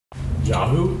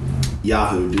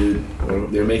Yahoo, dude.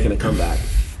 They're making a comeback.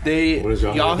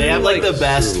 Yahoo, They have like the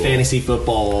best fantasy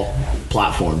football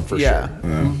platform for sure.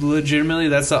 Legitimately,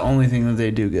 that's the only thing that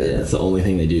they do good. Yeah, it's the only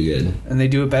thing they do good. And they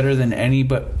do it better than any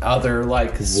but other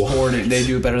like sporting. They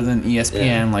do it better than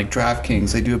ESPN, like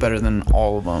DraftKings. They do it better than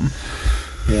all of them.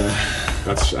 Yeah,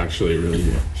 that's actually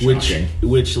really shocking.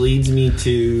 Which leads me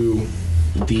to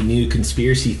the new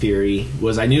conspiracy theory.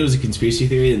 I knew it was a conspiracy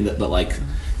theory, but like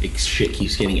shit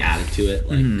keeps getting added to it.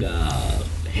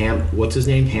 Like what's his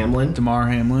name? Damar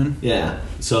Hamlin. Yeah.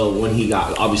 So when he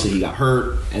got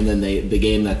hurt, and then the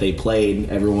game that they played,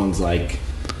 everyone's like,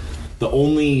 the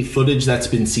only footage that's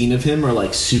been seen of him are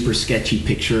like super sketchy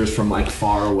pictures from like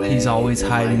far away. He's always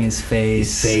hiding like, his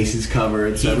face. His face is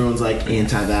covered, so everyone's like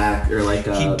anti-vax or like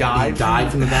he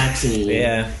died from the vaccine.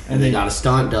 Yeah, and they got a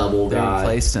stunt double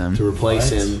guy to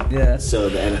replace him. Yeah, so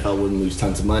the NFL wouldn't lose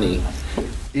tons of money.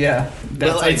 Yeah,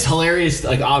 but it's hilarious.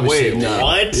 Like obviously,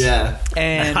 what? Yeah,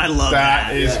 and I love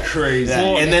that. Is crazy.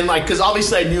 Yeah. And then like, because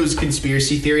obviously I knew it was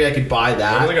conspiracy theory, I could buy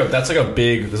that. That's like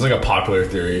a popular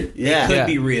theory. Yeah, it could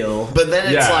be real. But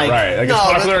then it's like, right. Like, it's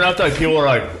popular enough that like, people are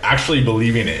like actually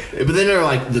believing it. But then they're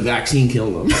like, the vaccine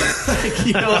killed them. Like,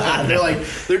 you know,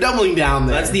 they're doubling down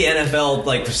there. That's the NFL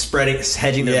like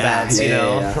hedging their bets. You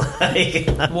know,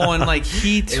 well, and like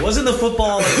it wasn't the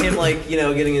football like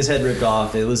him getting his head ripped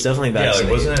off. It was definitely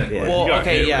vaccinated. Wasn't it? Yeah. Well, you got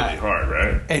hit really hard,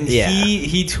 right? And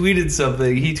he tweeted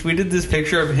something. He tweeted this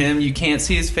picture of him. You can't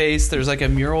see his face. There's like a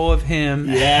mural of him.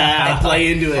 Yeah,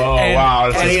 play into it. Oh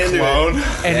wow, it's his clone.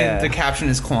 And the caption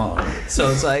is clone. So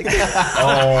it's like,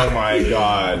 oh my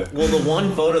god. Well, the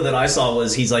one photo that I saw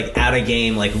was he's like at a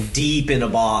game, like deep in a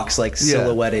box, like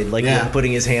silhouetted, like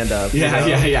putting his hand up.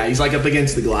 Yeah. He's like up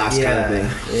against the glass kind of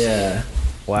thing. Yeah.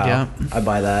 Wow. Yeah. I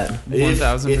buy that.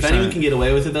 1,000%. If anyone can get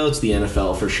away with it, though, it's the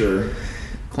NFL for sure.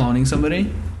 Cloning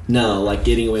somebody? No, like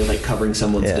getting away with like covering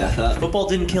someone's death up. Football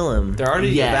didn't kill him. They're already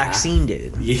the vaccine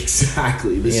did.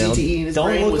 Exactly. The CTE in his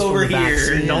brain don't was look over from the here.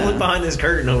 vaccine. Don't look behind this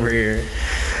curtain over here.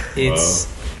 It's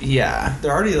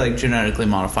they're already like genetically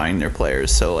modifying their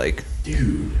players. So like,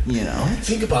 dude, you know,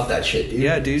 think about that shit, dude.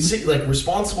 Yeah, dude. Like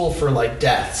responsible for like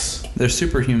deaths. They're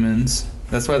superhumans.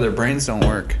 That's why their brains don't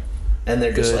work. And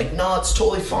they're just like, no, it's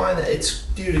totally fine. It's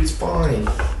fine.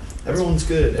 Everyone's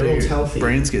good. Everyone's healthy.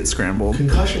 Brains get scrambled.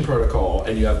 Concussion protocol,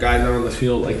 and you have guys out on the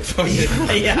field like fucking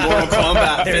Mortal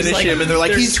Kombat finish like, him, and they're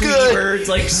like, he's good. Birds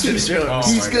like he's good.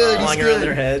 He's flying around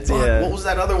their heads. Yeah. What was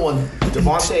that other one?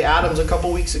 Devontae Adams a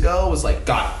couple weeks ago was like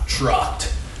got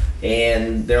trucked,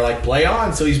 and they're like, play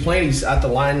on. So he's playing. He's at the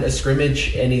line of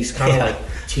scrimmage, and he's kind of like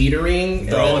teetering,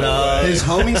 throwing up. His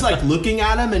homie's like looking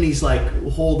at him, and he's like,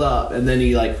 hold up, and then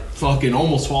he like fucking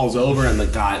almost falls over, and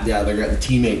the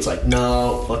teammate's like,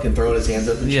 no, fucking throwing his hands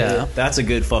up and shit. That's a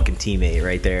good fucking teammate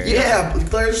right there. Yeah,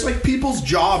 there's like people's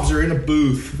jobs are in a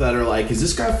booth that are like, is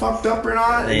this guy fucked up or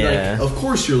not? And like, of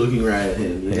course you're looking right at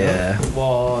him. You know? Yeah.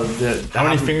 Well, how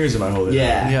many fingers am I holding?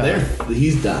 Yeah.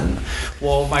 He's done.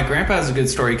 Well, my grandpa has a good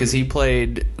story because he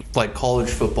played like college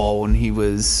football when he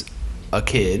was a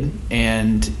kid,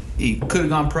 and he could have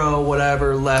gone pro,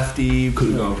 whatever, lefty.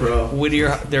 Could have gone pro.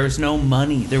 Whittier, there was no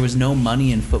money. There was no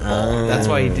money in football. That's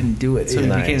why he didn't do it. So he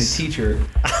became a teacher.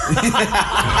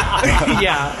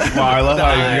 Yeah. Wow, I love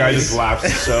how you guys just laughed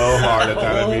so hard at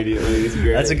that immediately.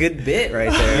 That's a good bit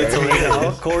right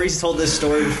there. Corey's told this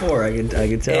story before. I can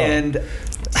tell. And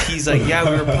he's like, yeah,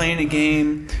 we were playing a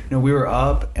game. We were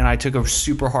up, and I took a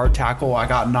super hard tackle. I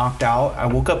got knocked out. I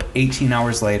woke up 18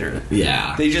 hours later.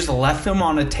 Yeah. They just left him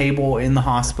on a table in the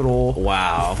hospital.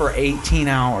 Wow. For 18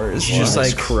 hours. Jesus just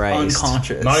like Christ.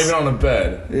 unconscious. Not even on a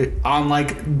bed. On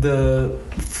like the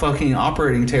fucking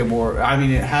operating table. I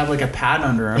mean, it had like a pad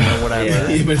under him or whatever.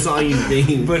 Yeah, but it's not even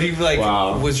being. But he like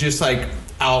was just like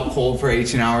out cold for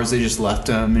 18 hours. They just left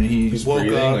him, and he woke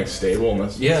breathing, up like stable.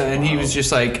 and he was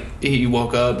just like, he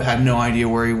woke up, had no idea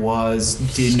where he was,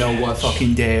 didn't know what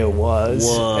fucking day it was.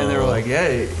 Whoa. And they were like,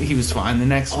 yeah, he was fine the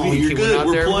next week. You're he good. went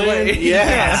out there We're and playing. played.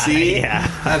 Yeah, see,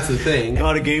 that's the thing.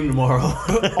 Got a game tomorrow.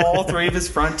 All three of his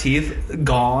front teeth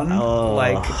gone.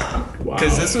 Like,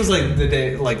 because this was like the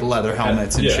day, like leather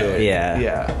helmets and shit.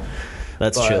 Yeah.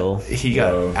 That's But chill. He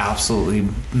got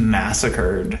absolutely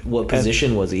massacred. What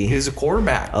position was he? He was a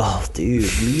quarterback. Oh,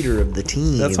 dude, leader of the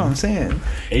team. That's what I'm saying.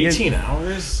 18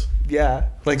 hours? Yeah,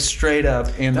 like straight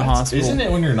up in the hospital. Isn't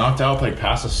it when you're knocked out like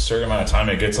past a certain amount of time,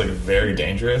 it gets like very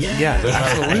dangerous? Yeah,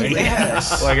 absolutely.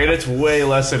 Yes. Like it's way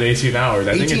less than 18 hours.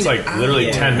 I think it's like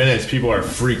literally 10 minutes. People are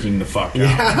freaking the fuck out.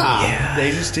 Yeah.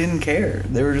 They just didn't care.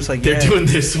 They were just like, They're doing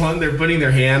this one. They're putting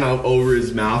their hand over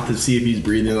his mouth to see if he's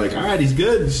breathing. They're like, all right, he's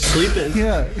good. He's sleeping.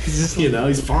 Yeah, he's just,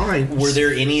 he's fine. Were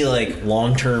there any like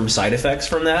long-term side effects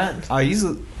from that?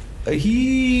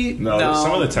 He No,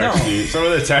 some of the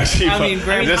text you. I mean,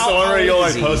 just the one where you'll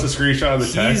like post a screenshot of the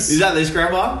text. Is that this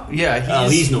grandpa? Yeah,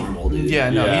 he's normal, dude. Yeah,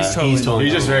 no, Yeah. he's totally normal.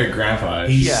 He's just very grandpa.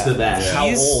 He's the best. How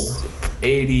He's old?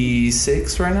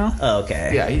 86 right now. Oh,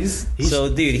 okay. Yeah, he's So,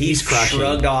 dude, he's crushing.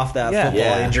 shrugged off that Yeah. football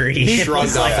Yeah. injury. He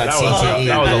shrugged off that CTE.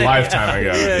 That was a lifetime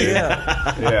ago.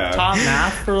 yeah. Yeah. Taught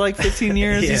math for like 15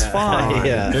 years. He's fine.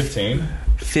 Yeah. 15?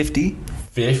 50.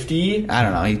 50? I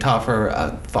don't know. He taught for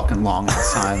a fucking long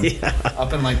ass time.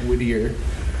 Up in like Whittier.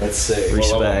 That's sick.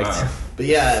 Respect. But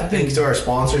yeah, thanks to our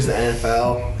sponsors, the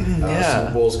NFL. Yeah.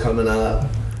 Super Bowl's coming up.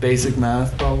 Basic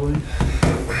math, probably.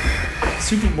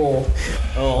 Super Bowl.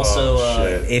 Oh, also,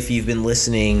 shit. if you've been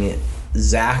listening,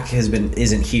 Zach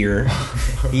isn't here.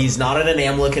 He's not at an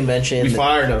AMLA convention. We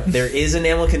fired him. There is an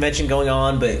AMLA convention going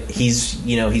on, but he's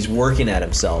working at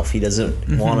himself. He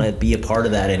doesn't want to be a part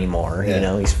of that anymore. Yeah. You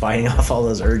know, he's fighting off all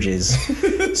those urges.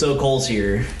 So Cole's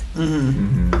here.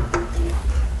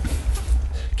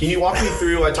 Can you walk me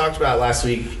through? I talked about it last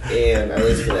week, and I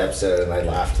listened to the episode, and I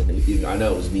laughed. And even I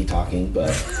know it was me talking, but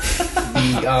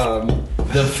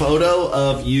the photo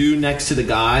of you next to the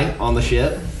guy on the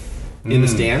ship in the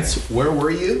stance. Where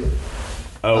were you?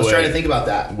 Oh, I was trying to think about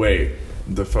that. Wait,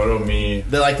 the photo of me.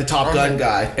 The Top Gun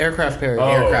guy. Aircraft carrier.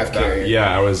 Aircraft that- carrier.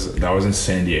 Yeah, that was in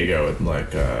San Diego with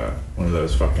like one of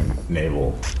those fucking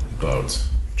naval boats.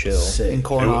 Chill. Sick. In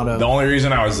Coronado. The only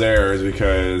reason I was there is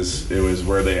because it was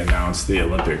where they announced the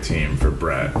Olympic team for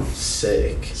Brett.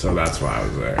 Sick. So that's why I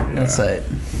was there. Yeah. That's it.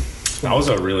 That was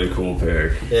a really cool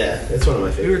pic. Yeah, it's one of my We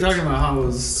were favorites. talking about how it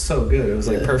was so good. It was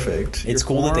like perfect. It's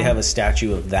cool that they have a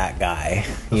statue of that guy.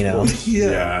 You know.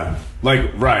 Yeah.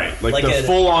 Like Like the a-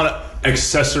 full on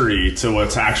accessory to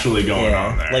what's actually going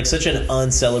on there. Like such an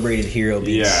uncelebrated hero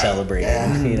being Yeah.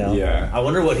 celebrated. You know. Yeah. I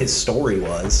wonder what his story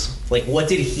was. Like, what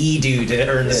did he do to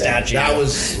earn the statue? That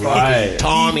was Right.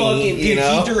 Tommy, He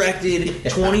you directed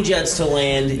 20 jets to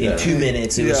land in 2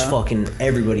 minutes. It was Yeah. fucking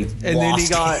everybody And lost then he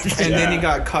got it. and then he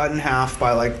got cut in half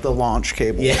by like the launch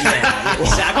cable. Yeah, he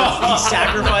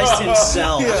sacrificed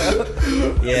himself.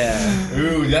 Yeah.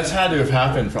 Ooh, that's had to have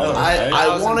happened probably.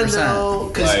 I want to 1000%. know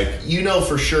because Like- you know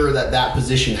for sure that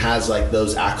position has like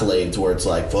those accolades where it's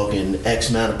like fucking X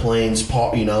amount of planes,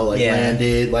 Yeah.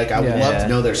 landed. Like I would Yeah. love to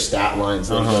know their stat lines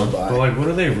they go by. But like, what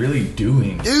are they really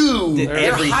doing? Dude, they're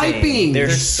Everything. hyping.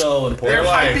 They're so They're important.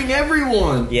 like- hyping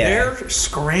everyone. Yeah. They're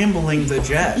scrambling the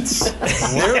jets.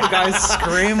 They're the guys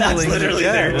scrambling That's the literally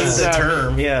jets. the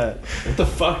term. Yeah. What the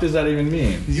fuck does that even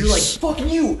mean? You're like, fucking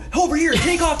you, over here,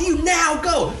 take off, you now,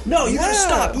 go. No, you gotta Yeah.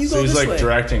 stop, you So go he's this like way.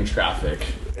 directing traffic.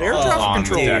 Air traffic on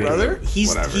control, deck. brother.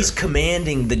 Whatever. He's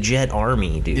commanding the jet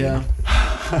army, dude. Yeah.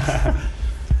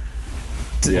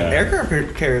 Yeah.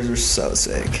 Aircraft carriers are so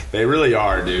sick. They really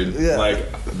are, dude. Yeah. Like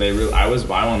I was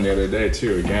by one the other day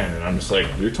too, again, and I'm just like,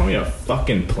 you're telling me a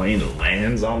fucking plane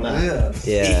lands on that?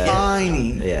 Yeah.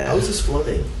 Tiny. Yeah. How is this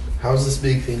floating? How's this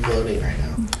big thing floating right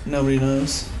now? Nobody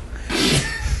knows.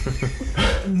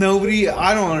 Nobody.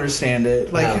 I don't understand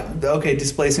it. Like, okay,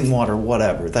 displacing water,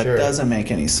 whatever. That Sure. doesn't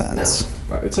make any sense.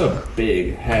 It's a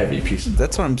big, heavy piece of.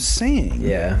 That's what I'm saying.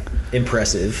 Yeah.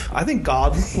 Impressive. I think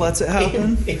God lets it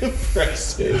happen.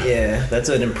 Impressive. Yeah. That's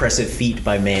an impressive feat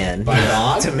by man. By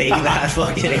God? To make that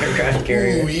fucking aircraft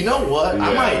carrier. Ooh, you know what?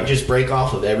 I Yeah. might just break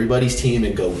off of everybody's team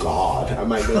and go God. I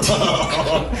might go.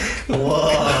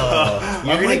 Whoa.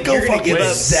 You're might go gonna fucking give up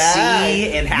that.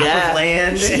 sea and half of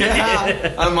land.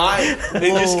 Yeah, I might. And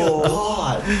just go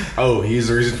God. Oh, he's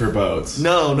the reason for boats.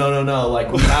 No.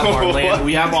 Like we have our land.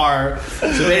 We have our.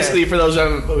 So basically, for those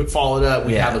who followed up,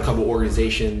 we Yeah. have a couple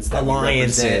organizations that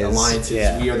Alliances. we represent. Alliances.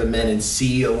 Yeah. We are the Men in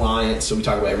Sea Alliance. So we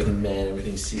talk about everything men,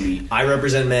 everything sea. I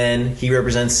represent men. He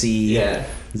represents sea. Yeah.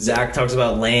 Zach talks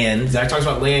about land. Zach talks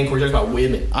about land. Corey talks about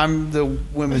women. I'm the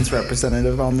women's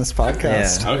representative on this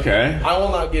podcast. Yeah. Okay. I will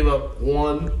not give up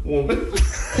one woman.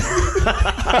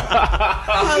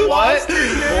 What?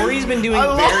 Corey's been doing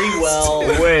very well.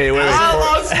 Wait. I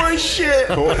lost my shit.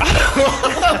 I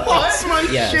lost my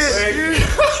Yes. shit, dude.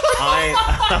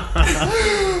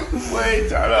 Wait.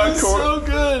 That's so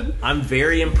good. I'm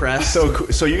very impressed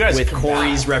So you guys with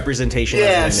Corey's representation of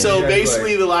Yeah, women. so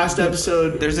basically the last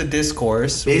episode, There's a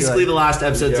discourse. basically the last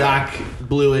episode, Zach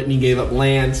blew it and he gave up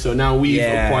land. So now we've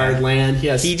Yeah. acquired land. He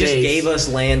has he just space. gave us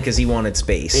land because he wanted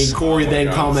space. And Corey Oh my then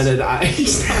God. commented,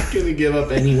 he's not going to give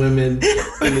up any women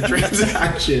in the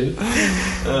transaction.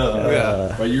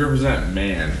 But you represent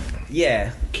man. Yeah,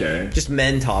 Okay. just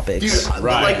men topics. Dude,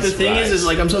 Right, like the thing is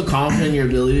like I'm so confident in your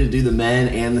ability to do the men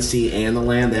and the sea and the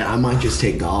land that I might just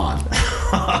take God.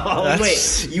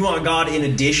 Wait, you want God in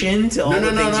addition to all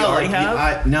the things you already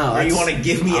have? No, or you want to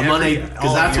give me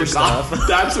because that's what stuff?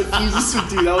 That's what Jesus would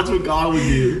do. That's what God would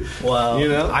do. Wow. You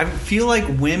know, I feel like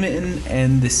women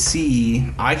and the sea.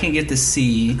 I can get the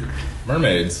sea.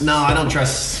 Mermaids. no, I don't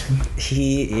trust.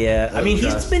 I mean,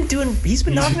 he's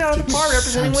been knocking it out of the park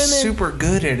representing I'm women. super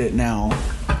good at it now.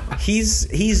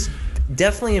 He's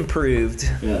definitely improved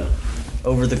Yeah.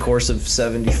 over the course of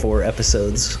 74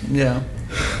 episodes. Yeah.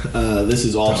 This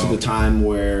is also the time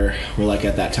where we're like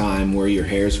at that time where your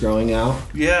hair's growing out,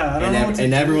 Yeah. I don't know.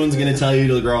 and everyone's gonna tell you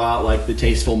to grow out like the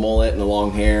tasteful mullet and the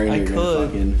long hair, and I you're could. gonna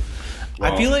fucking.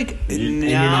 I feel like and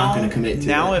you're not gonna commit to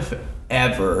now, it. if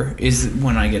ever, is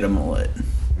when I get a mullet.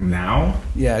 Now?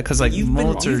 Yeah, because like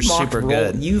mullets are super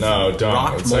good. No, don't.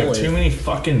 rocked It's mullet. like too many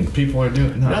fucking people are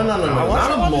doing. No, not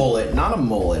a mullet, not a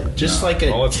mullet. Just like a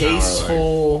Mullets now are like-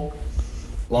 tasteful,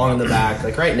 long in the back.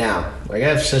 Like right now, like I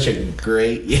have such a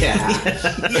great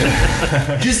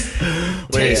just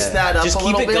taste that up Just a keep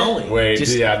little it bit. going. Wait,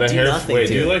 Just yeah, the do hair. nothing Wait,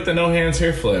 to do you it. like the no hands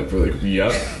hair flip? We're like,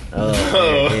 yep. Oh,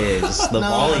 there it is. The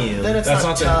volume. Then it's That's not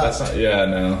not. tough. That's not. Yeah,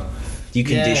 no. Do you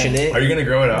condition it? Are you gonna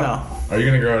grow it out? No. Are you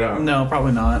gonna grow it out? No,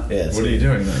 probably not. Yeah, What are you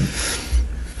doing then?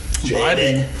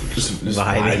 Vibing. Just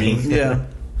Vibing. Yeah.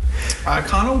 I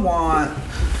kind of want.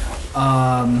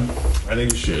 I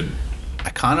think you should. I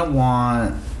kind of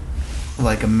want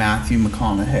like a Matthew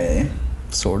McConaughey,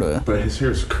 sort of. But his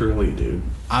hair's curly, dude.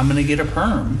 I'm gonna get a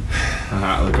perm.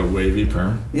 Like a wavy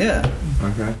perm. Yeah.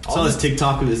 Okay. I saw this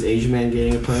TikTok of this Asian man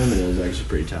getting a perm, and it was actually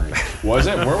pretty tight. Was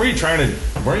it? Weren't we trying to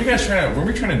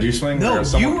do something? No, where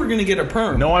someone- you were gonna get a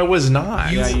perm. No, I was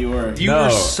not. Yeah, you were. You No. were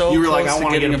so You were like, close I to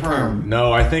wanna getting get a a perm.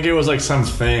 No, I think it was like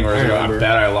something where I I remember.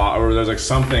 bet I lost, or there's like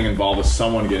something involved with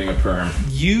someone getting a perm.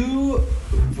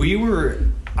 We were.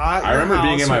 I remember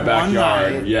being in my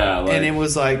backyard. Yeah, like, and it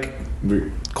was like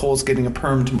Cole's getting a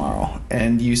perm tomorrow,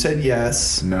 and you said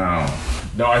yes. no.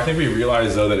 I think we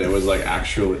realized though that it was like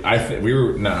actually. I think we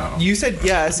were no. You said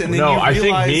yes, and then No, you I think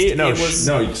realized me. No, it was.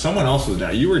 no. Someone else was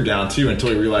down. You were down too until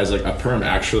we realized like a perm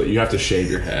actually you have to shave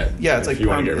your head. Yeah, it's if like you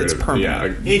want to perm- get rid it's of permanent. Yeah,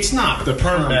 like, It's not the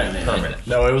permanent.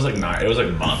 No, it was like not. It was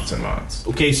like months and months.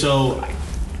 Okay, so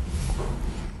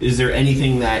is there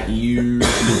anything that you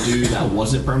could do that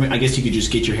wasn't permanent? I guess you could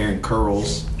just get your hair in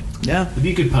curls. Yeah. It'd be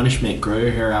a good punishment. Grow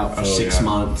your hair out for 6 yeah.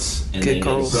 months and Get then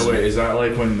curls. So wait, is that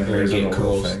like when the hair's on get the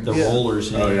curls. curls? Thing? The Yeah.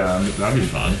 rollers. Oh yeah, that'd be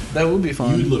fun. That would be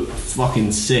fun. You would look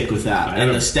fucking sick with that. I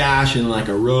And know. a stash and like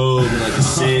a robe and like a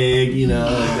cig, you know,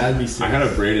 like that'd be sick. I had a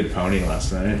braided pony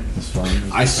last night. It was fun.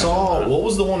 I saw, what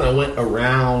was the one that went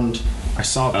around? I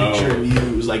saw a picture of you.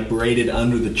 It was like braided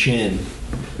under the chin.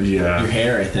 Yeah. Your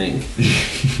hair, I think.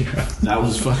 That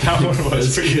was fucking. That one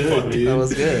was that's pretty good, funny. dude. That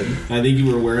was good. I think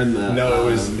you were wearing the. No,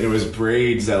 it was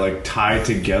braids that like tied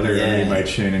together Yeah. underneath my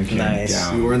chin and came Nice.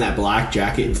 down. You were wearing that black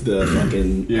jacket. The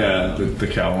fucking. Yeah, the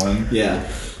cow one. Yeah.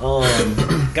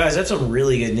 Guys, that's some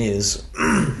really good news.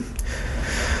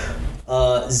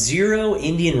 0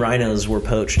 Indian rhinos were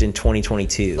poached in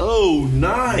 2022, Oh,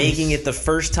 nice. making it the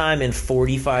first time in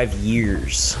 45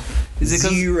 years. Is it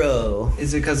 'cause- 0.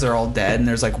 Is it because they're all dead and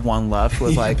there's like one left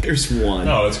with like? There's one.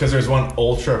 No, it's because there's one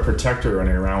ultra protector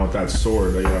running around with that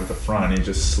sword that you have at the front. He's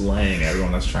just slaying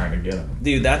everyone that's trying to get him.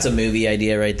 Dude, that's a movie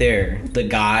idea right there. The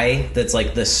guy that's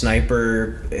like the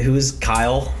sniper, who's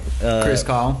Kyle? Chris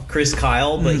Kyle. Chris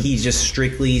Kyle, but he just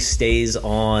strictly stays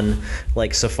on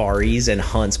like safaris and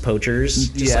hunts poachers.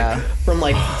 Just Yeah. like from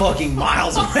like fucking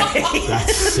miles away.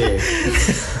 That's sick.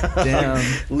 Damn.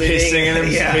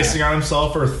 Pissing on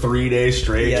himself for 3 days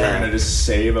straight, Yeah. trying to just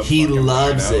save a He fucking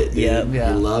loves rhino. it, dude. Yep. Yeah.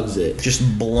 He loves it.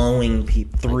 Just blowing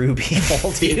through people,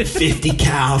 dude. 50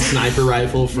 cal sniper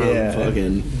rifle from Yeah.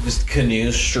 fucking. Just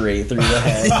canoes straight through the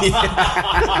head.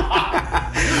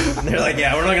 And they're like,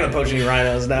 yeah, we're not gonna poach any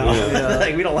rhinos now. Yeah.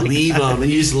 Like, we don't like Leave that. them,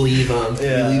 and you just leave them.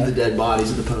 Yeah. You leave the dead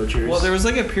bodies of the poachers. Well, there was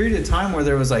like a period of time where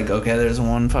there was like, okay, there's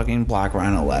one fucking black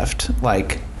rhino left.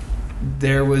 Like,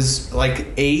 there was like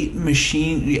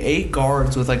 8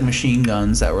 guards with like machine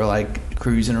guns that were like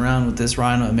cruising around with this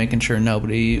rhino and making sure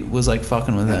nobody was like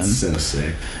fucking with That's him. so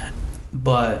sick.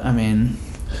 But I mean,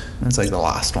 it's like the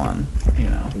last one, you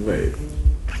know. Wait,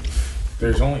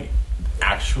 there's only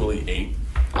actually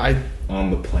 8 on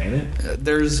the planet?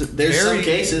 There's some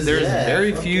cases, There's yeah,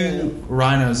 very okay. few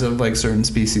rhinos of like certain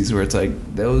species where it's like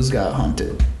those got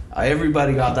hunted.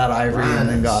 Everybody got that ivory and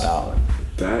then got out.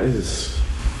 That is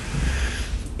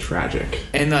tragic.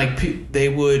 And like they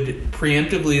would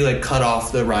preemptively like cut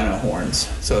off the rhino horns,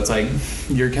 so it's like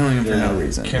you're killing them for no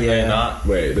reason. Can Yeah. they not?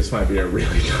 Wait, this might be a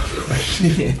really tough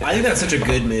question. I think that's such a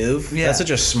good move. Yeah. That's such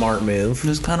a smart move.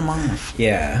 Just cut them off.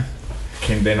 Yeah.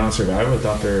 can they not survive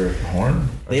without their horn?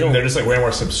 They're just like way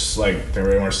more they're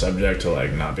way more subject to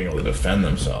like not being able to defend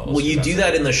themselves. Well, you do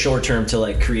that in the short term to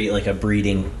like create like a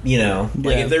breeding,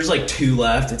 like if there's like 2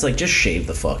 left, it's like just shave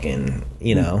the fucking,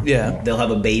 they'll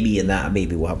have a baby and that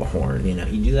baby will have a horn.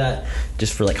 You do that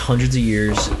just for like hundreds of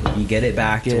years. You get it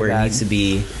back to where it needs to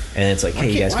be, and it's like,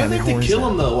 hey, you guys got your horns. Why kill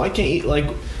them though? Why can't you like?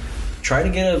 Try to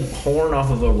get a horn off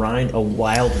of a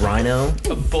wild rhino.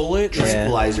 A bullet?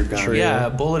 Tranquilizer gun. True. Yeah, a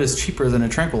bullet is cheaper than a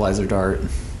tranquilizer dart.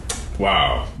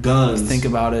 Wow. Guns. Think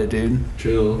about it, dude.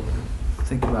 True.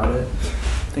 Think about it.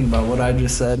 Think about what I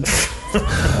just said.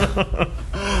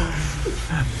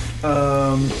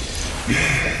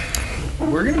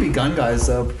 We're gonna be gun guys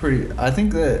though. I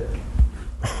think that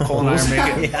Cole and I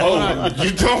are making.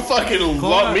 You don't fucking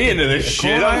lump me into this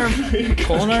shit.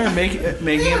 Cole and I are making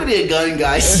We're be a gun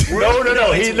guys. No.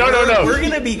 We're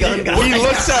gonna be gun guys. He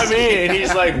looks at me and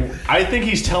he's like, I think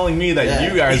he's telling me that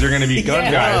you guys are gonna be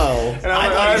gun guys. No. And I'm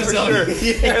like, all right, for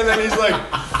sure. And then he's like,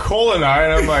 Cole and I,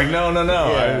 and I'm like, no.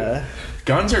 Yeah.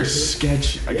 Guns are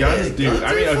sketchy. Guns, dude.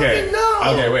 I mean, okay.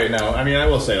 Okay, wait, no. I mean, I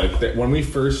will say, like, when we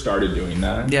first started doing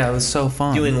that. Yeah, it was so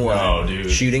fun. Doing what? Oh, dude.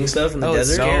 Shooting stuff in the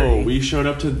desert? No, we showed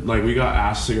up to, like, we got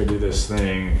asked to go do this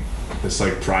thing, this,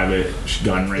 like, private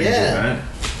gun range event.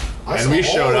 And we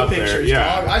showed up there.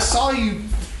 Yeah. Dog. I saw you.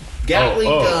 Gatling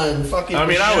gun, fucking. I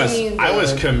mean, I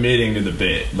was committing to the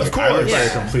bit. Like, of course, I was like a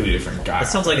completely different guy. That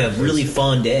sounds like a really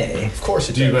fun day. Of course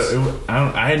it does. does. But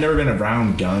I had never been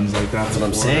around guns like that. That's what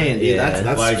I'm saying, dude. Yeah.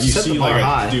 That's like you see,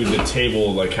 like dude, the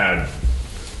table like had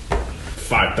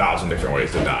 5,000 different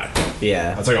ways to die.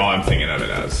 Yeah, that's like all I'm thinking of it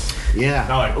as. Yeah,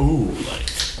 not like like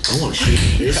I want to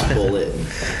shoot this bullet.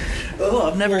 Oh,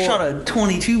 I've never shot a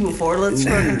 22 before. Let's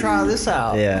fucking try this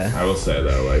out. Yeah. I will say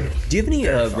though, like, do you have any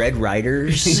Red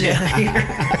Riders? Yeah.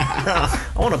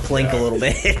 I want to plink a little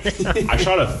bit. I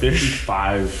shot a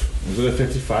 55. Was it a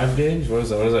 55 gauge? What does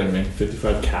that mean?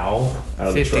 55 cal out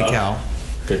of 50 the truck. cal.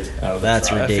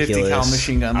 That's ridiculous. A 50 cal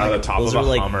machine gun. Out of the top those of a are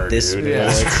like Hummer, this. dude. Yeah.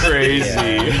 It's crazy.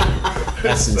 Yeah.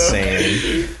 That's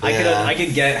insane. Yeah. I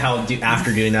could get how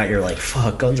after doing that you're like,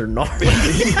 fuck, guns are gnarly.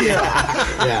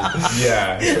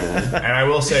 Yeah. And I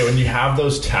will say, when you have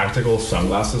those tactical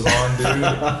sunglasses on,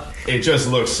 dude, it just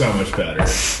looks so much better.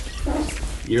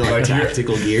 You're like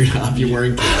tactical geared up. You're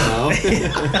wearing camo.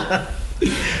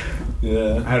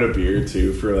 Yeah. I had a beard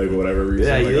too for like whatever reason.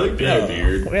 Yeah, you like, look a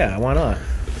beard. Yeah, why not?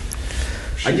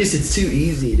 I guess it's too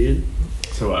easy, dude.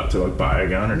 So what? To like buy a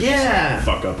gun or just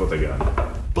fuck up with a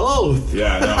gun? Both.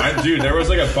 Yeah, no, dude, there was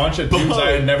like a bunch of dudes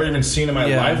I had never even seen in my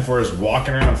life before just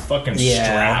walking around fucking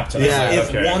strapped. And yeah.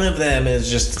 Like, If one of them is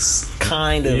just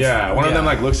kind of one of them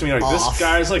like looks at me like off. this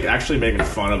guy's like actually making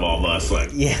fun of all of us, like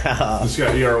this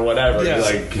guy or whatever, Yeah. he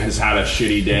like has had a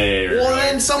shitty day or Well, like,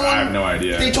 then someone. I have no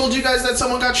idea. They told you guys that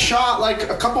someone got shot like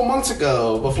a couple months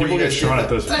ago before People you get guys shot did at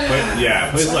those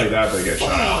that. places like that. They get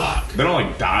shot. They don't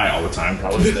like die all the time.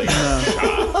 Probably they get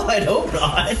shot. I'd hope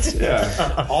not.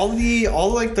 Yeah. all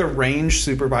like the range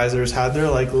supervisors had their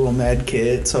like little med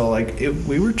kit, so like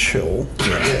we were chill.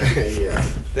 Yeah.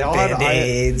 They all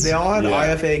Band-Aids. had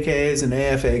IFAKs and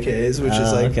AFAKs, which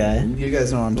is like you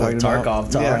guys know what I'm talking Tarkov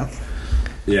about. talk.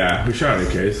 Yeah, we shot a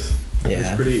case. Yeah. It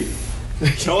was pretty.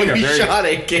 It felt like a We very. shot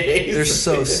a case. They're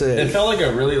so It sick. felt like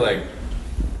a really like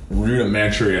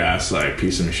rudimentary ass like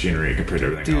piece of machinery compared to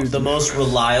everything else. The most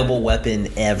reliable weapon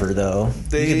ever, though.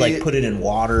 You could like put it in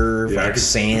water, Yeah, I like could-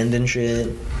 sand and shit.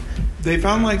 They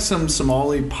found like some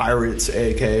Somali pirates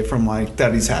AK from like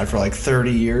that he's had for like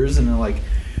 30 years, and they're like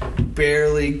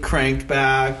barely cranked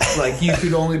back. Like you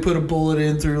could only put a bullet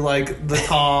in through like the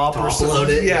top or Top something. load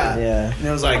it. Yeah. Yeah. And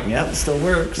it was like, yep, it still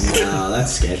works. No,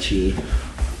 that's sketchy.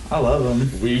 I love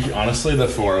them. We honestly, the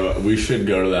four of us, we should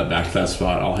go to that back to that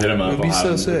spot. I'll hit him up. It'd be I'll have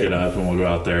so him sick. pick it up, and we'll go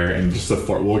out there and just the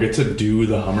four. We'll get to do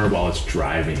the Hummer while it's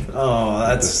driving. Oh,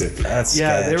 that's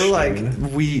Yeah, they were like,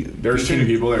 There's too many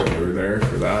people that were there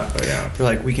for that. But yeah, they're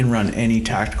like, we can run any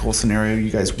tactical scenario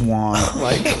you guys want.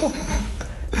 Like,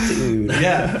 dude.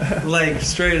 yeah, like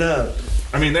straight up.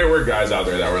 I mean, there were guys out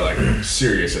there that were like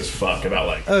serious as fuck about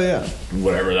like Oh yeah,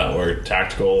 whatever that word,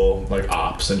 tactical like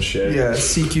ops and shit. yeah.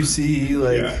 CQC,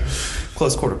 like Yeah.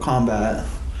 close quarter combat.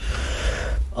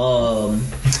 A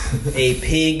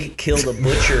pig killed a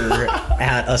butcher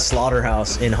at a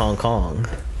slaughterhouse in Hong Kong.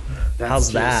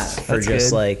 How's that for that's just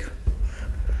good. like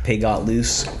pig got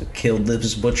loose, killed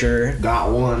this butcher?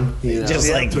 Got one. You know.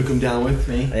 Just like took him down with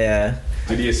me. yeah.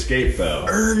 Did he escape though?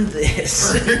 Earn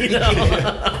this. You know?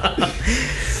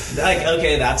 Like,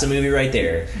 okay, that's a movie right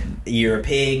there. You're a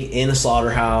pig in a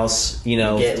slaughterhouse, you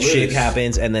know, Get shit loose.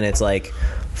 happens, and then it's like,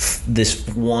 this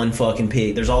one fucking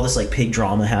pig. There's all this like pig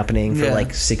drama happening for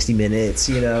like 60 minutes,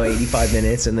 85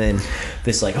 minutes, and then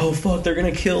this like, oh fuck, they're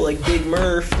gonna kill like Big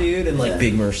Murph, dude, and like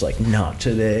Big Murph's like, not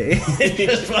today.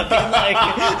 Just fucking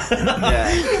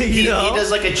like, he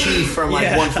does like a chief from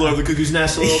like One Flew Over the Cuckoo's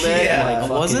Nest a little bit. Yeah, like,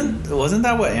 wasn't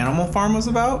that what Animal Farm was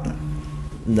about?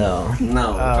 No.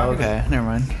 Oh, okay, never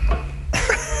mind.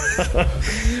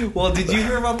 Well, did you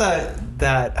hear about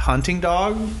that hunting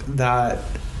dog that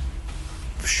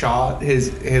shot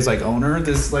his like owner?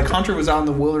 This like hunter was out in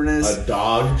the wilderness. A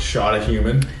dog shot a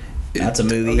human. That's a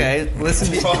movie. Okay,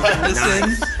 listen.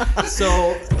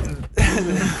 So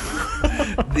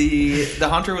the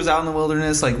hunter was out in the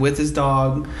wilderness like with his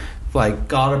dog, like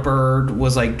got a bird,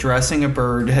 was like dressing a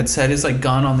bird, had set his like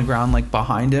gun on the ground like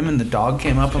behind him, and the dog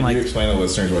came up and like. Can you explain to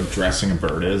listeners what dressing a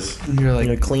bird is? And you're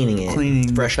like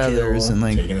cleaning fresh feathers and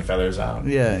like taking the feathers out.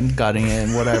 Yeah, and gutting it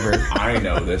and whatever. I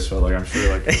know this, but like I'm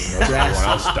sure like everyone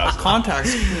else does.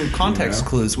 Context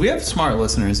clues. We have smart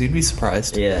listeners. You'd be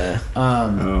surprised. Yeah.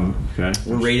 Okay.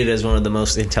 We're rated as one of the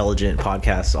most intelligent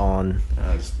podcasts on.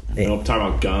 Talking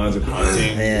about guns and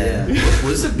hunting. Yeah. This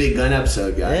is a big gun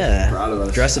episode, guys. Yeah. I'm proud of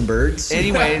us. Dressing birds.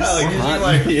 Anyways, lingo. That's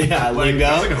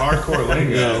like hardcore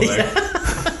lingo.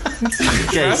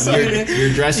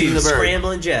 You're dressing the bird.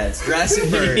 Scrambling jets,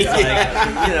 dressing birds.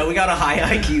 Like, we got a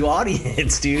high IQ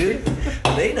audience, dude.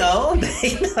 They know.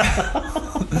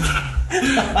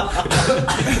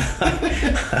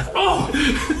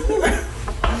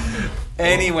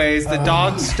 Anyways, the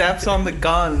dog steps on the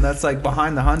gun that's like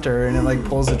behind the hunter, and it like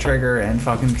pulls the trigger and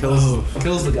fucking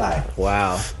kills the guy.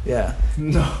 Wow. Yeah.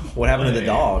 No. What happened to the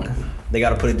dog? They got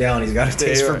to put it down. He's got a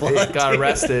taste for blood. It got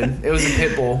arrested. It was a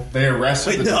pit bull. They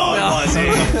arrested the dog.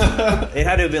 It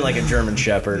had to have been like a German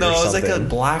Shepherd. No, or it was something. like a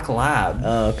black lab.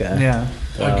 Oh, okay. Yeah.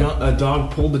 A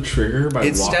dog pulled the trigger by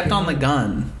it stepped on the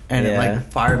gun and it like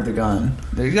fired the gun.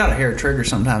 You got to hear a trigger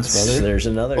sometimes, brother. There's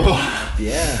another.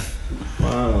 Yeah.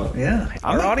 Wow. Yeah.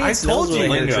 Our audience knows what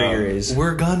a trigger is.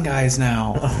 We're gun guys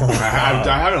now. I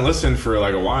haven't listened for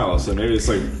like a while, so maybe it's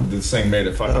like this thing made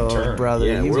a fucking turn. Brother.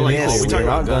 Yeah, we're like, we talk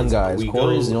about gun guns. guys.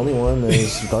 Corey's the only one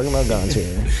that's talking about guns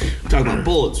here. We talk about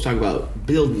bullets. We talk about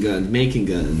building guns, making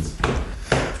guns.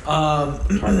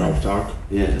 Talk.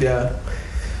 Yeah.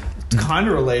 Kind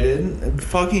of related.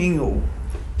 Fucking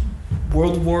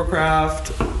World of Warcraft.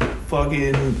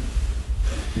 Fucking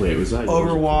Wait, was that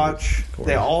Overwatch?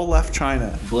 They all left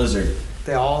China. Blizzard.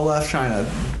 They all left China.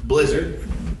 Blizzard.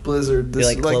 This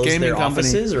They closed gaming their company.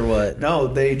 offices or what? No,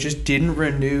 they just didn't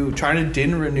renew. China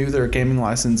didn't renew their gaming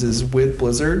licenses with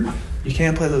Blizzard. You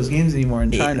can't play those games anymore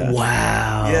in China.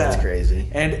 Wow. Yeah. That's crazy.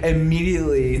 And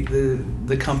immediately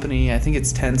the company, I think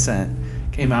it's Tencent,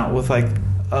 came out with like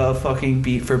a fucking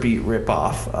beat for beat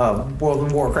ripoff of World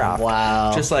of Warcraft.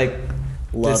 Wow. Just like,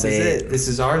 Love this is it. This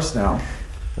is ours now.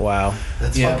 Wow.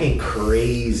 That's fucking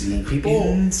crazy.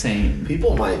 Insane.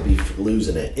 People might be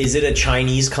losing it. Is it a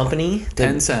Chinese company?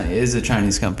 Tencent is a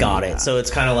Chinese company. Got it. So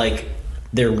it's kind of like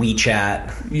their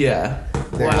WeChat. Yeah.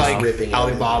 They're like ripping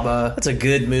Alibaba. That's a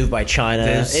good move by China.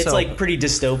 It's like pretty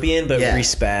dystopian, but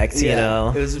respect, you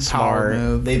know. It was a smart power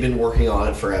move. They've been working on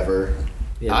it forever.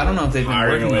 I don't know if they've been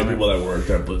hiring working away on people it. that worked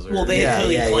at Blizzard. Well, they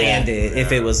clearly planned it.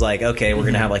 If it was like, okay, we're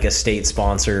gonna have like a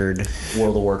state-sponsored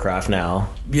World of Warcraft now.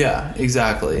 Yeah,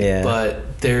 exactly. Yeah.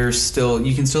 But there's still,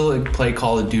 you can still like play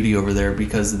Call of Duty over there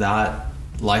because that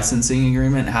licensing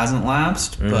agreement hasn't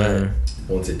lapsed. But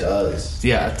once it does,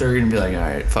 yeah, they're gonna be like, all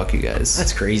right, fuck you guys.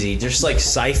 That's crazy. Just like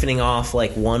siphoning off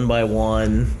like one by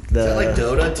one. Is that like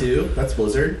Dota too? That's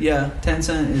Blizzard. Yeah,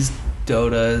 Tencent is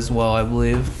Dota as well, I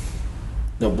believe.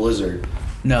 No, Blizzard.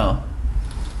 No,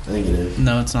 I think it is.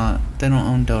 no, it's not. They don't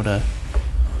own Dota.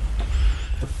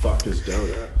 the fuck is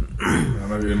Dota?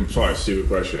 I'm sorry, stupid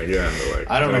question again, but like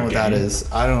I don't know what that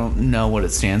is. I don't know what it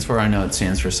stands for. I know it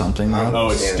stands for something. Though. Oh,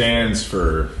 it stands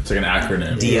for. It's like an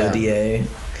acronym. DODA.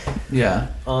 Yeah.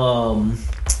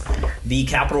 The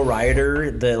Capitol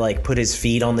rioter that like put his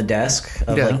feet on the desk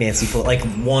of like Nancy Pelosi, like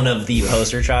one of the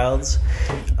poster childs.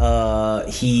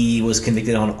 He was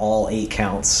convicted on all 8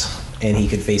 counts, and he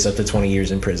could face up to 20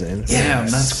 years in prison. Damn,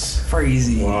 that's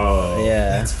crazy. Whoa.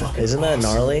 Yeah, That's fucking isn't that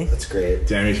awesome. gnarly? That's great.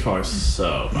 Damn, he's probably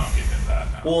so not getting into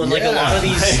that now. Well, and like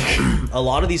a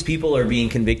lot of these people are being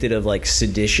convicted of like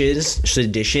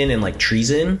sedition and like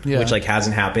treason, which like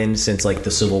hasn't happened since like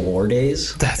the Civil War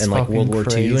days That's and like fucking World War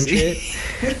II and crazy.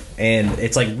 shit. And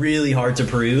it's like really hard to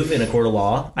prove in a court of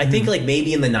law. I think like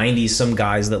maybe in the 90s, some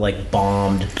guys that like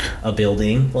bombed a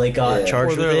building like got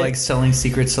charged with it. Or they're like selling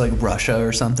secrets to like Russia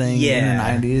or something in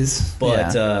the 90s.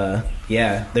 But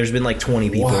there's been like 20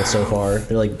 people so far.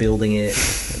 They're like building it.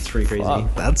 It's pretty crazy.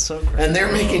 That's so crazy. And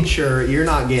they're making sure you're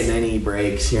not getting any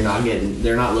breaks. They're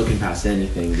not looking past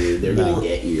anything, dude. They're gonna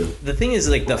get you. The thing is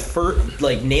like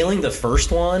nailing the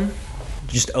first one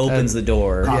just opens the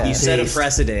door. You set a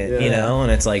precedent, you know,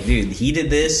 and it's like, dude, he did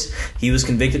this, he was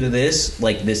convicted of this,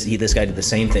 like this guy did the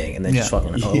same thing, and then just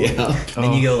fucking and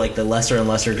then you go like the lesser and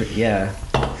lesser.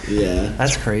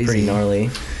 That's crazy. Pretty gnarly.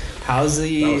 That was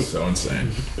so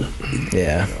insane.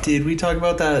 Yeah. Did we talk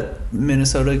about that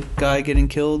Minnesota guy getting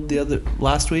killed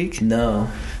last week? No.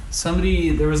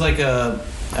 There was like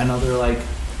another like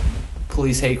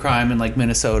police hate crime in like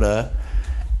Minnesota,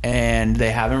 and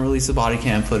they haven't released the body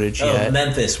cam footage yet.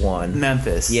 Memphis one.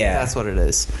 Memphis. Yeah. That's what it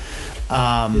is.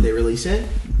 Did they release it?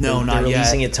 No, not yet. They're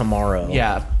releasing it tomorrow.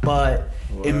 Yeah, but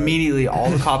immediately all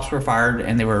the cops were fired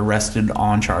and they were arrested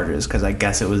on charges because I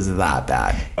guess it was that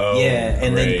bad.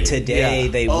 And then today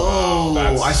they...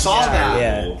 I saw that.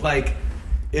 Yeah. Like...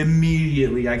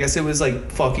 immediately, I guess it was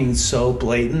like fucking so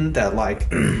blatant that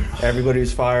like everybody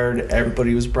was fired,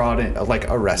 everybody was brought in, like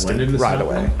arrested right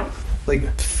away. Like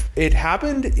it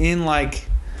happened in like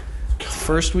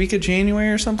first week of January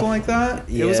or something like that.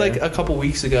 It was like a couple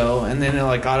weeks ago, and then it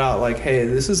like got out like, hey,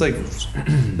 this is like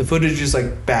the footage is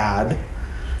like bad.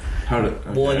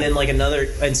 Well, and then like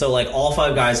and so like all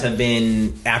 5 guys have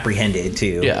been apprehended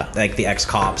too. Yeah, like the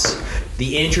ex-cops.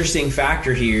 The interesting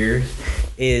factor here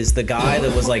is the guy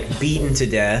that was like beaten to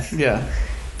death. Yeah,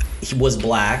 he was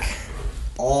black.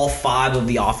 All 5 of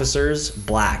the officers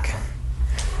black.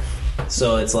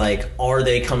 So it's like, are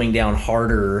they coming down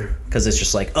harder? Because it's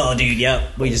just like, oh, dude,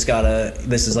 we just gotta.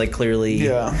 This is like clearly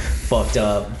fucked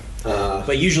up.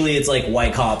 But usually it's like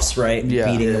white cops, right?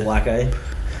 Beating the black guy.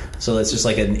 So that's just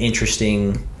like an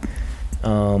interesting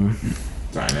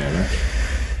dynamic.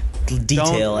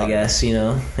 Detail, I guess, you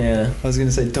know. Yeah. I was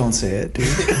gonna say, don't say it, dude.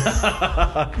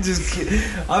 Just kidding.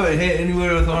 I haven't hit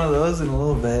anybody with one of those in a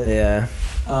little bit. Yeah.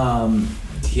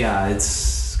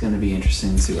 It's gonna be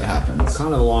interesting to see what happens.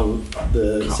 Kind of along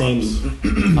the same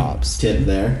cops tip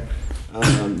there.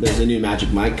 There's a new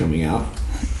Magic Mike coming out.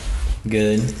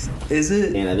 Good. Is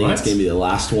it? And I think it's gonna be the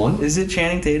last one. Is it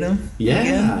Channing Tatum? Yeah.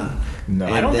 Again? No.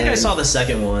 I don't think I saw the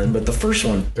second one, but the first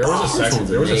one. There was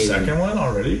a second one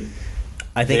already?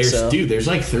 I think so. Dude, there's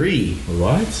like 3.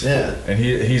 What? Yeah. And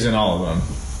he's in all of them.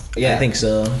 Yeah. I think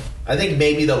so. I think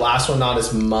maybe the last one not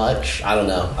as much. I don't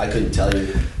know. I couldn't tell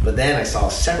you. But then I saw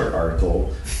a separate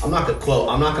article. I'm not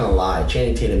gonna lie.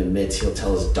 Channing Tatum admits he'll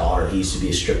tell his daughter he used to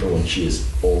be a stripper when she was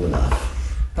old enough.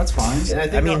 That's fine. She's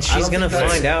gonna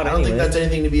find out. I don't think that's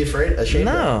anything to be ashamed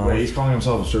of. Wait, he's calling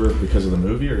himself a stripper because of the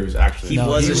movie, or he's actually? He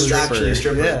was actually a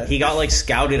stripper. Yeah. He got like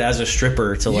scouted as a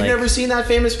stripper to You've never seen that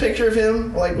famous picture of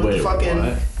him, like with the fucking?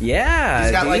 What? Yeah.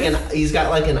 He's got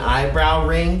like an eyebrow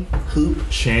ring hoop.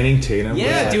 Channing Tatum.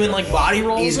 Yeah, doing like body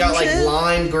rolls. He's got like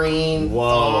lime green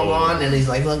thong on, and he's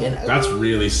like looking. That's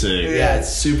really sick. Yeah, it's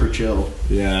super chill.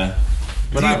 Yeah.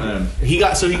 But he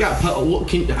got.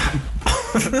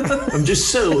 I'm just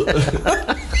so.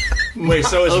 Wait,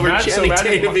 so is Matt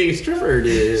Tatum being a stripper,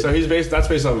 dude? So that's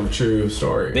based off of a true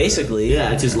story. Basically,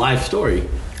 yeah, it's his life story.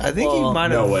 I think he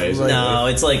might have. No way. No,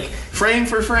 it's like frame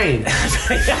for frame.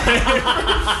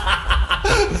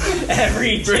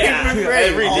 Every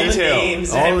detail,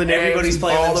 all the names, everybody's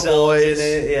playing all the boys.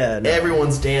 In it. Yeah,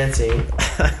 everyone's dancing.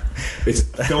 It's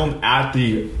filmed at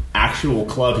the actual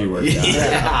club he worked at.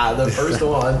 Yeah, the first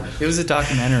one. It was a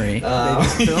documentary.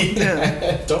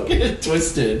 Don't get it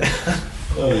twisted.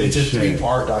 It's a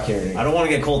 3-part documentary. I don't want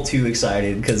to get Cole too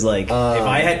excited because, like,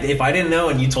 if I didn't know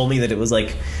and you told me that it was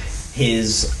like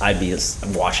I'd be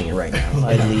watching it right now.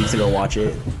 I'd leave to go watch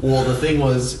it. Well, the thing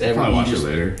was, I'll watch it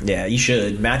later. Yeah, you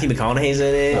should. Matthew McConaughey's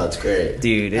in it. Oh, it's great,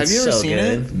 dude. It's Have you ever so seen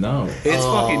good. it? No, it's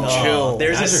fucking chill.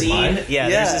 There's a scene.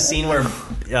 There's a scene where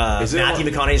Matthew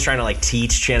McConaughey's trying to like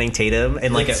teach Channing Tatum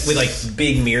and like with like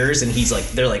big mirrors, and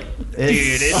they're like,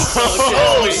 dude, it's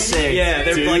so sick. Yeah,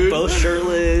 they're like both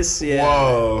shirtless. Yeah.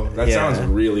 Whoa, that sounds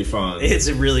really fun. It's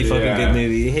a really fucking good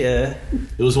movie. Yeah.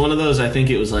 It was one of those. I think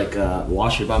it was like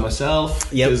watch it by myself.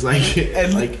 Yep. It was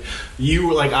like you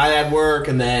were like I had work,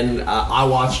 and then I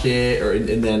watched it,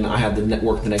 and then I had the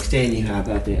work the next day, and you have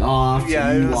that day off. Yeah,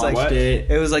 so you it was watched like it.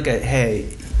 It was like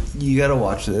hey. You gotta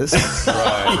watch this,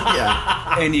 right?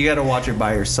 Yeah, and you gotta watch it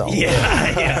by yourself.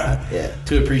 Yeah,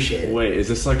 to appreciate it. Wait, is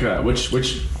this like which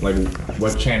like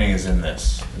what Channing is in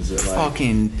this? Is it like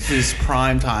fucking this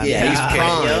prime time? Yeah, he's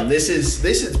prime. Yep. This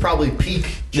is probably peak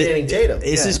Channing Tatum.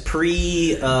 This is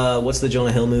pre. What's the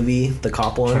Jonah Hill movie? The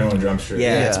cop one. 21 Jump Street.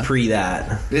 Yeah, it's pre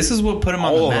that. This is what put him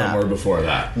on All the of map. them were before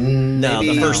that. No,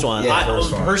 the first one. Yeah,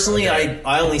 first one. Personally, Okay.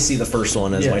 I only see the first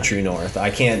one as my true north. I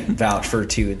can't vouch for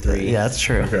 2 and 3. Yeah, that's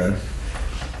true. Okay.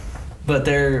 But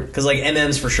they're Because like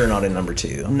NM's for sure not in number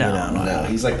 2. No,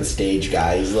 he's like the stage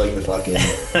guy. He's like the fucking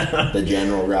the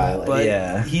general guy. Like, but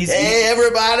Yeah. hey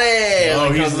everybody!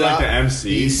 Oh, he's comes like out, the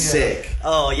MC. He's sick.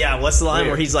 Oh yeah, what's the line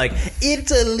where he's like,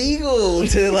 "It's illegal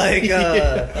to like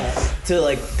to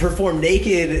like perform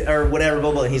naked or whatever."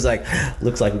 Blah, blah. And he's like,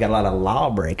 "Looks like we got a lot of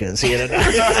lawbreakers here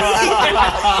tonight."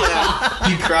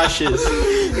 He crushes.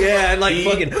 Yeah, and like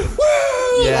fucking woo,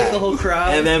 like the whole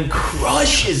crowd. And then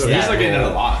crushes So that he's like in it a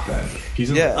role. lot then. He's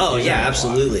in, Oh he's yeah, in it a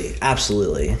lot.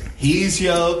 absolutely. He's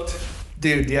yoked.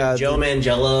 dude. Yeah, Joe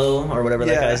Manganiello or whatever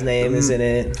that Yeah. guy's name is in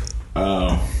it.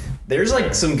 Oh. There's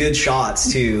like some good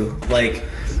shots too. Like,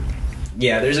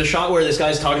 yeah, there's a shot where this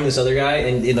guy's talking to this other guy,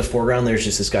 and in the foreground there's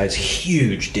just this guy's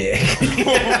huge dick.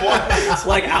 It's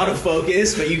like out of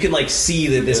focus, but you can like see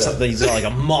that that he's got like a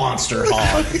monster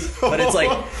hog. But it's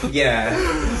like, yeah,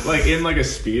 Like in like a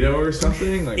Speedo or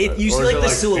something? Like you see or like is the it,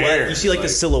 silhouette. hair? You see like the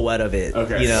silhouette of it.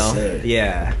 Okay. You know, Sick.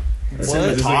 yeah. Is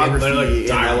it just like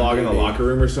dialogue in the locker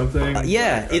room or something?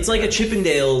 Yeah, it's like a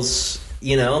Chippendales.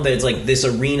 You know, there's like this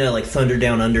arena, like Thunder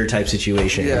Down Under type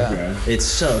situation. Yeah. Okay. It's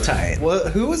so tight.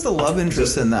 Who was the love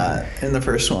interest in that in the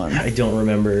first one? I don't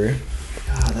remember.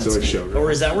 So like showgirl. Or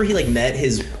is that where he like met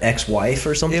his ex-wife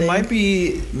or something? It might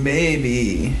be,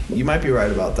 maybe. You might be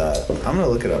right about that. I'm gonna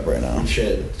look it up right now.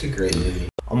 Shit, it's a great movie.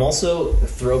 I'm also,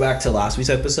 throwback to last week's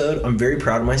episode, I'm very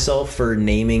proud of myself for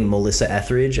naming Melissa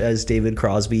Etheridge as David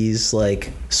Crosby's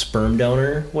like sperm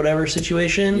donor whatever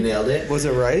situation. You nailed it. Was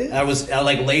it right? I was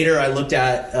like later I looked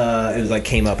at it was like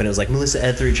came up and it was like Melissa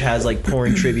Etheridge has like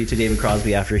pouring tribute to David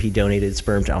Crosby after he donated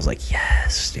sperm. I was like,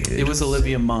 yes, dude. It was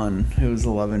Olivia Munn who was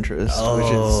the love interest,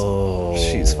 Oh, which is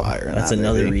she's fire. in That's that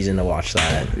another movie. reason to watch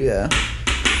that. Yeah,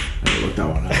 I looked that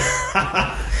one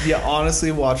up. yeah.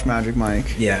 Honestly, watch Magic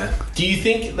Mike. Yeah. Do you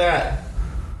think that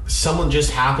someone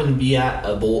just happened to be at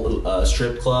a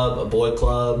strip club, a boy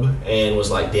club, and was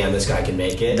like, "Damn, this guy can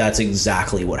make it"? That's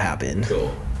exactly what happened.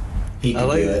 cool. He I can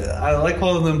like do it. I like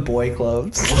calling them boy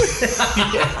clubs.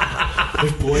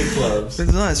 There's boy clubs.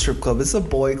 It's not a strip club. It's a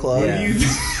boy club. Yeah.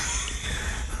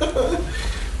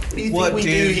 What do you What, think we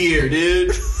dude? do here, dude?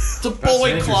 It's a That's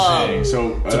boy club. interesting.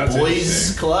 So It's a that's boys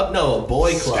interesting. club? No, a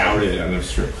boy club. Scouted at a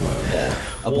strip club. Yeah,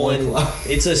 a boy One- club.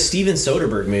 It's a Steven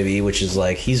Soderbergh movie, which is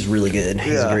like he's really good.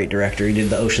 He's a Yeah. great director. He did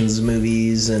the Ocean's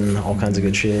movies and all kinds of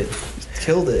good shit.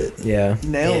 Killed it. Yeah.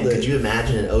 Nailed Man, it. could you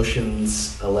imagine an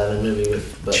Ocean's 11 movie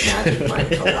with Magic Mike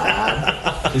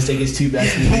collab? Just take his two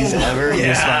best movies ever. and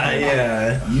just fucking-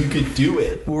 yeah. You could do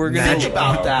it. We're gonna Think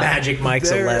about that. Magic Mike's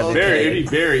They're 11. It'd be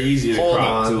very easy to Hold crop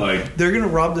on. to like. They're gonna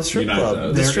rob the strip Unite club.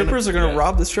 those. The They're strippers are gonna yeah.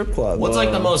 rob the strip club. What's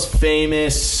like the most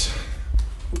famous?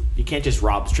 You can't just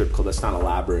rob the strip club. That's not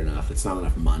elaborate enough. It's not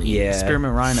enough money. Yeah.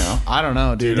 Spearmint Rhino? I don't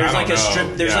know, dude. Dude, There's I like don't a know.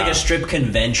 strip. There's Yeah. like a strip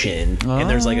convention, and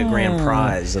there's like a grand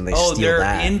prize, and they Oh, steal they're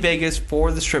that. in Vegas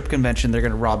for the strip convention. They're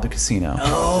gonna rob the casino.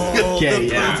 Oh, Okay,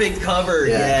 the yeah. perfect cover.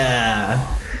 Yeah.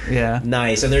 Yeah.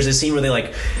 Nice. And there's a scene where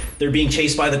they're being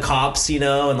chased by the cops, you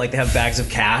know, and like they have bags of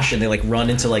cash and they like run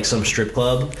into like some strip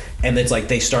club and it's like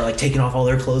they start like taking off all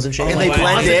their clothes and shit. And like, they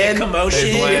blend lots of in. commotion.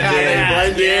 They blend in. They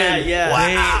blend yeah, in. Yeah.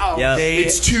 Wow. Yep.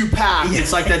 It's too packed.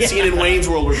 It's like that scene in Wayne's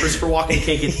World where Christopher Walken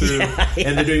can't get through,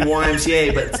 and they're doing War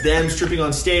MCA, but it's them stripping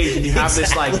on stage, and you have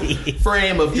this like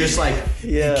frame of just like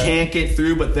Yeah. you can't get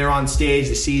through, but they're on stage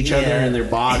to see each other Yeah. and their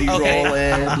bodies Okay. roll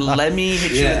in. Let me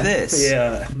hit you with this.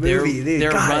 Yeah. Movie,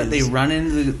 dude, guys. They run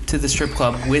into to the strip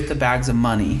club with the bags of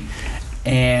money,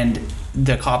 and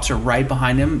the cops are right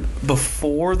behind him.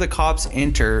 Before the cops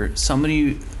enter,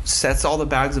 somebody sets all the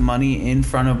bags of money in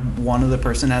front of one of the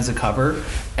person as a cover.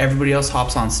 Everybody else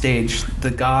hops on stage. The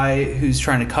guy who's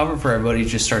trying to cover for everybody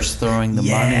just starts throwing the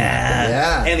money at them.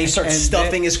 Yeah. And he starts And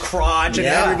stuffing then- his crotch and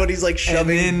Yeah. everybody's like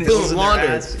shoving then bills in their Launder.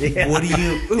 ass. Yeah. What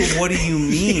do you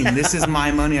mean? This is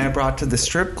my money I brought to the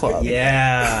strip club.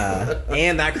 Yeah.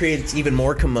 And that creates even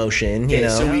more commotion, you Okay,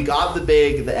 know. so we got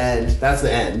the end. That's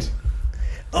the end.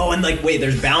 Oh, and like, wait,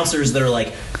 there's bouncers that are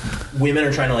like, women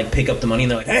are trying to like pick up the money, and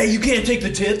they're like, "Hey, you can't take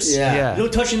the tips. Yeah. Yeah. No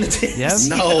touching the tips. Yep. You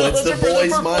No, know, it's those the are for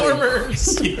boys' money.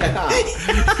 performers." Yeah.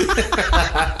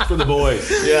 For the boys.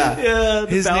 Yeah. Yeah, the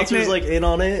His bouncer's nickname- like in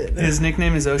on it. His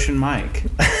nickname is Ocean Mike.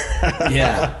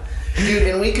 Yeah. Dude,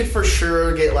 and we could for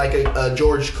sure get like a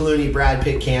George Clooney, Brad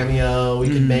Pitt cameo. We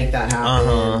could make that happen.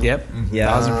 Uh-huh. Yep.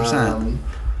 Yeah. 1000%.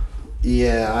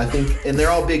 Yeah, I think, and they're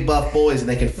all big buff boys and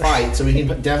they can fight, so we can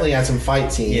definitely add some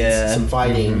fight scenes, some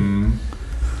fighting.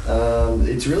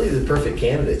 It's really the perfect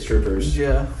candidate, strippers.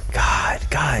 Yeah. God,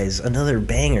 guys, another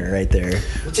banger right there.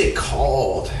 What's it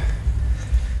called?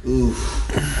 Oof.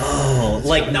 Oh,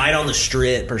 like Night on the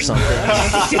Strip or something.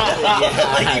 Like you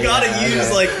gotta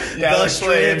use like the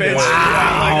strip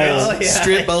and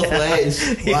strip both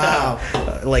ways. Wow.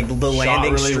 Like the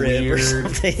landing really strip weird. or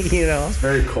something, It's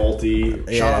very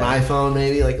culty. Shot on iPhone,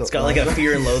 maybe. Like it's got like a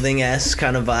Fear and Loathing-esque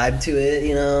kind of vibe to it,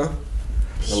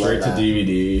 Straight to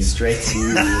DVD. Straight to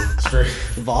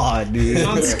VOD, dude. It's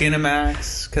on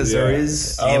Skinamax because there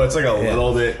is. Oh, it's like a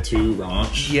little bit too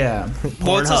raunch. Yeah.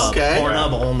 Pornhub.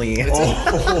 Pornhub only.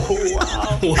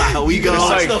 Wow, we go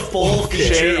Watch the full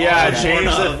feature. Change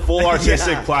the full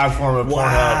artistic platform of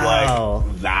Pornhub like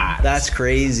that. That's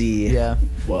crazy. Yeah.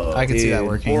 Whoa. I can see that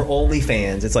working. Or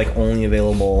OnlyFans. It's like only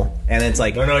available, and it's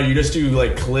like No, you just do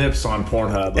like clips on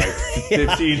Pornhub, like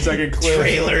 15-second clips,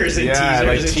 trailers and teasers,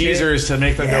 like and teasers to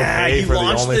make them go pay for the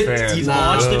OnlyFans. You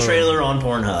launch the trailer on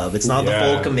Pornhub. It's not the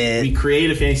full commit. We create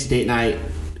a fantasy date night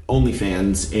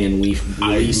OnlyFans, and we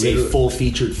release a full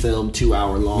featured film, 2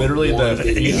 hour long. Literally for a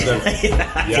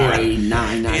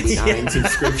 $9.99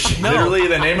 subscription. Literally,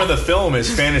 the name of the film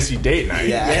is Fantasy Date Night.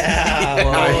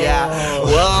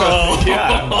 Whoa.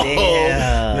 Damn.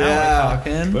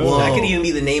 Whoa. That could even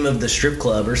be the name of the strip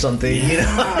club or something.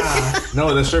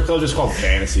 No, the strip club is just called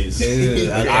Fantasies. Dude,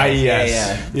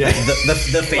 IES. Yeah.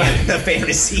 The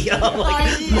fantasy of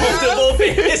like multiple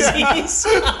fantasies.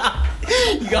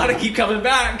 You gotta keep coming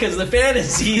back because the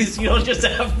fantasies, you don't just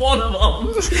have one of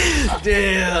them.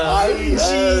 Damn.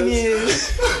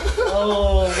 Genius.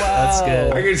 Oh, wow. That's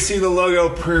good. I can see the logo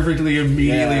perfectly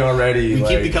immediately already. We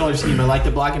keep the color scheme. I like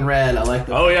the black and red. I like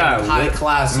the high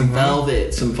class, some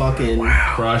velvet, some fucking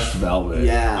crushed velvet.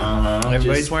 Yeah.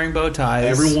 Everybody's wearing bow ties.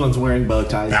 Everyone's wearing bow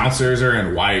ties. Bouncers are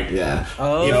in white. Yeah.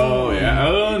 Oh yeah.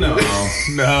 Oh no.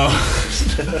 No.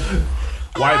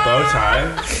 White bow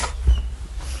tie.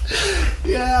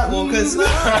 Yeah. Well, because no.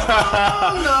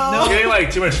 It's getting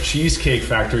like too much Cheesecake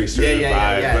Factory sort of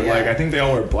vibe, but like I think they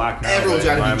all wear black now. Everyone's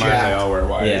got to be in my mind, jacked. they all wear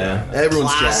white. Yeah.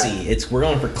 Everyone's classy. jacked. We're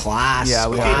going for class. Yeah,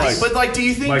 we Like, But like, do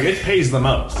you think like it pays the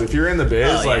most if you're in the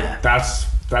biz?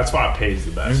 That's what pays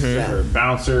the best. For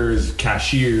bouncers,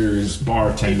 cashiers,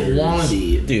 bartenders, people want to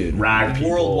be? dude, rag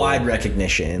people, worldwide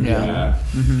recognition. Yeah.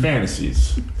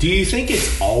 Fantasies. Do you think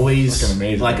it's always Fucking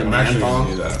amazing. like a I'm man actually gonna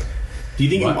thong? do that. Do you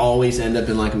think What? you always end up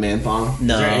in like a man thong?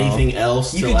 No. Is there anything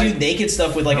else? You to can like, do naked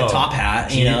stuff with like a top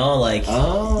hat, you know, like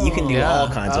you can do all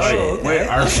kinds of shit. Wait,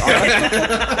 our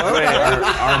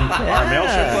male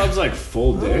strip club's like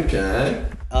full dick. Okay.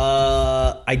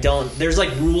 I don't. There's like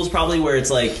rules probably where it's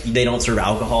like they don't serve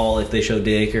alcohol if they show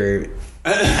dick or.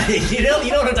 you know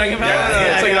what I'm talking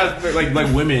about? It's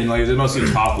like women, like they're mostly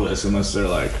topless unless they're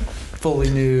like fully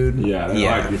nude.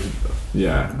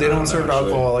 They don't serve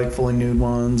alcohol like fully nude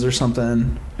ones or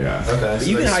something. Yeah. Okay.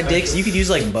 You can hide dicks. You could use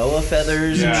like boa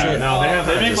feathers and shit. No,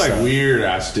 they make like weird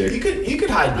ass dick. You could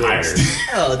hide dicks.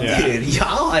 Oh, dude, yeah,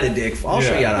 I'll hide a dick. I'll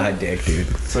show you how to hide dick, dude.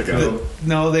 It's like a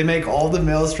No, they make all the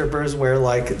male strippers wear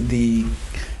like you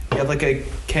have like a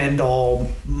Ken doll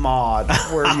mod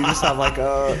where you just have like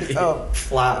a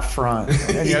flat front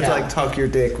and you have to like tuck your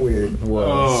dick weird.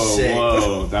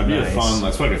 whoa, that'd be a fun.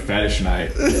 That's like a fetish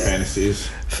night. Fantasies.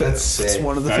 That's sick. It's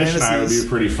one of the Fetish night would fantasies. be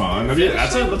pretty fun.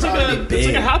 That's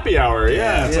like a happy hour.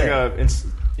 Yeah, it's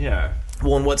yeah.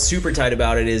 Well, and what's super tight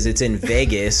about it is it's in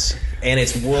Vegas and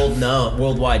it's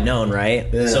worldwide known, right?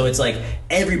 Yeah. So it's like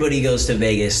everybody goes to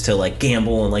Vegas to like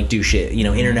gamble and like do shit, you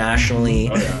know, internationally.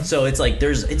 Oh, yeah. So it's like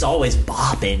it's always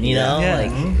bopping, you know? Yeah.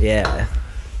 Like, yeah.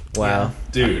 Wow.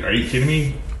 Dude, are you kidding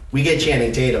me? We get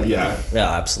Channing Tatum. Yeah. Yeah, We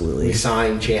absolutely.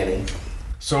 sign Channing.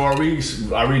 So are we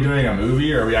doing a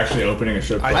movie or are we actually opening a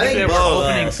strip club? I think they were both.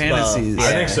 opening fantasies.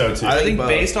 I think so too. I think both.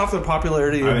 based off the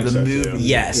popularity I of think the so, movie, too.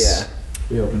 Yes. Yeah.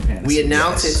 we open fantasies. We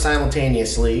announce it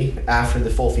simultaneously after the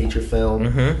full feature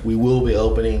film. We will be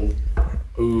opening.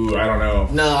 Ooh, I don't know.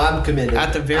 No, I'm committed.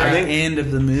 at the very end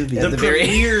of the movie. The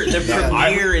premiere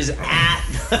is at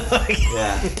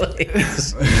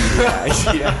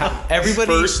Everybody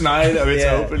First night of its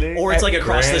opening, or it's like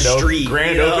across the street.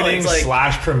 Grand you know? opening It's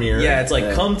like, / premiere. yeah, it's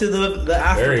like come to the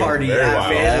after Very, party very at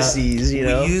wild. Fantasies, you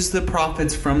know. we use the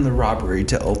profits from the robbery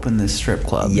to open this strip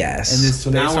club. Yes. and this So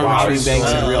now we're Wow, robbing so-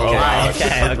 banks in real life.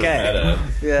 Okay.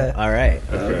 yeah. All right.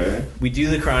 Okay. We do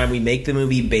the crime. We make the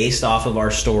movie based off of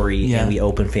our story, Yeah. and we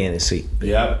open fantasy.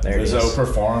 Yep. There it Lizzo is.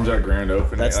 performs at grand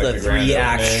opening. That's like the grand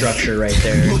 3-act opening. structure right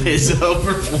there. Lizzo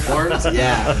performs.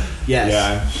 Yeah. Yes.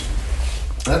 Yeah.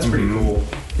 That's pretty cool.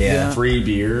 Yeah. Free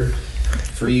beer.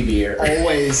 Free beer.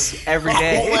 Always, every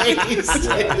day. Always,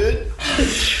 dude.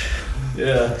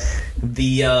 Yeah.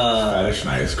 The fetish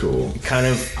night is cool. Kind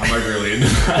of. I'm like really into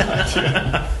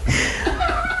that.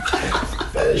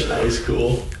 Fetish night is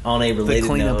cool. On a related The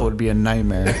cleanup note, would be a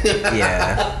nightmare.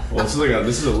 Yeah. Well, this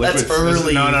is a liquid. That's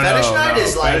early. Fetish night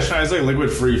is like fetish night is like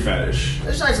liquid free fetish.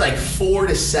 Fetish night's like 4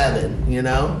 to 7. You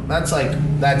know, that's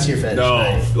your fetish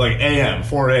night. Like AM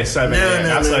 4 to 7 a.m.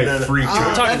 That's like free.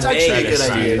 That's actually a good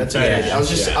idea. That's a good idea.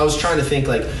 Yeah. I was trying to think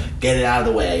like get it out of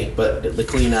the way, but the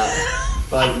cleanup.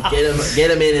 Like get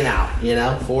them in and out, you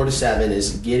know. 4 to 7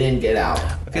 is get in, get out,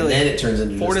 and then it turns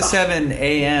into 4 to 7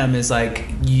 a.m. is like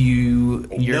you're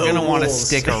gonna want to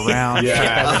stick around.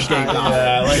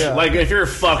 Like if you're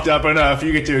fucked up enough,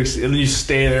 you get to and you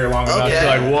stay there long enough. You're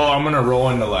like, whoa, I'm gonna roll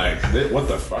into like what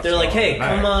the fuck. They're like, hey,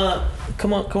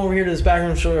 come over here to this back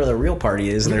room, show where the real party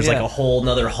is, and there's like a whole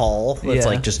nother hall that's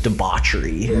like just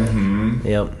debauchery. Mm-hmm.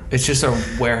 Yep. It's just a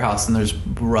warehouse, and there's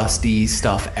rusty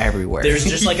stuff everywhere. There's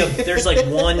just like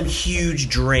one huge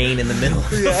drain in the middle.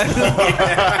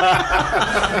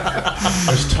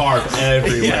 There's tarp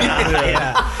everywhere.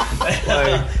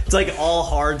 Yeah. It's like all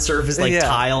hard surface, like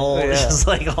tile. It's just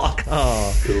like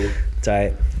cool.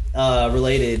 Tight.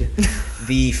 Related.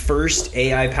 The first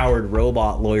AI-powered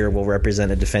robot lawyer will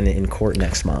represent a defendant in court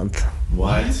next month.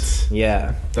 What?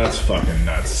 Yeah. That's fucking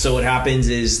nuts. So what happens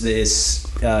is this,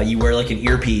 you wear like an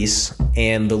earpiece,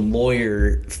 and the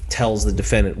lawyer tells the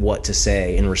defendant what to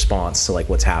say in response to like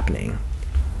what's happening.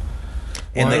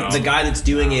 And the guy that's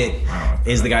doing it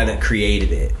is the guy that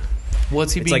created it.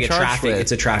 What's he being charged with?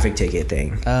 It's a traffic ticket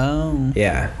thing. Oh.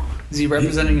 Yeah. Is he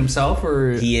representing himself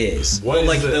or he is?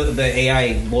 The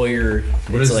AI lawyer.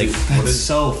 It's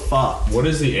so fucked. What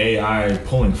is the AI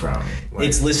pulling from? Like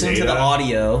it's listening to the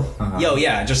audio.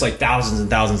 Just like thousands and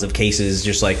thousands of cases,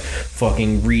 just like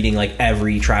fucking reading like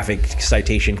every traffic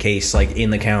citation case like in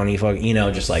the county,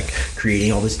 just like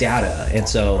creating all this data. And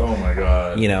so, oh my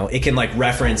god, it can like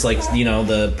reference like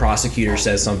the prosecutor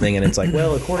says something, and it's like,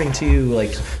 well, according to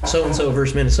like so and so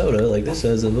versus Minnesota, like this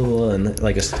says blah, blah, blah, and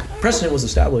like a precedent was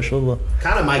established. Blah, blah.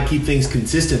 Kind of might keep things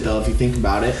consistent though, if you think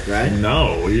about it, right?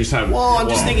 No, you just have. Well, I'm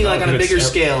just thinking like on a bigger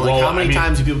scale. Like how many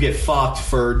times do people get fucked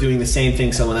for doing the same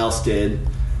thing someone else did,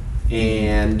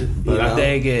 and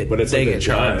they get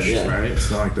charged, right? It's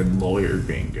not like the lawyer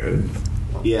being good.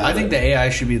 Yeah, I think the AI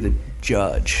should be the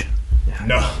judge.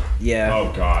 No. Yeah.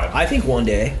 Oh god. I think one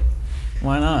day.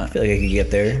 Why not? I feel like I could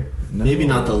get there. Maybe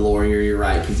not the lawyer. You're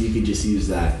right, because you could just use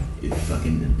that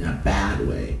fucking in a bad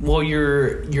way. Well,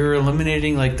 you're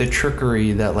eliminating like the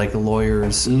trickery that like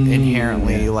lawyers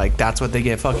inherently like that's what they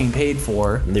get fucking paid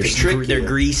for. They're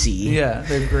greasy. Yeah,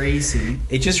 they're greasy.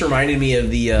 It just reminded me of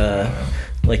the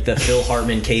like the Phil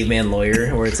Hartman caveman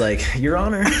lawyer, where it's like, Your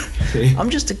Honor,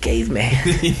 I'm just a caveman.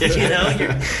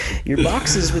 Your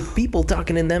boxes with people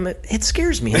talking in them, it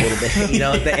scares me a little bit.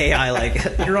 The AI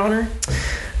like, Your Honor,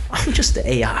 I'm just an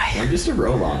AI. I'm just a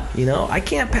robot. I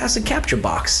can't pass a capture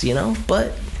box,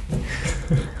 but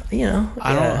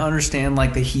I don't understand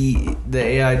like the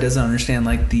AI doesn't understand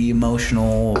like the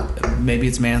emotional, maybe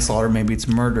it's manslaughter, maybe it's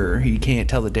murder. He can't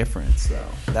tell the difference though.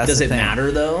 Does it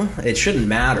matter though? It shouldn't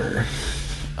matter.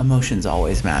 Emotions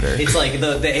always matter. It's like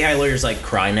the AI lawyer's like,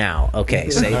 cry now. Okay,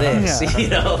 say this.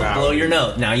 Blow your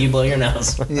nose. Now you blow your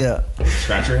nose. Yeah.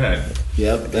 Scratch your head.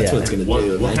 Yep, that's what it's going to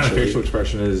do. What kind of facial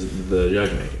expression is the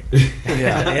judge making?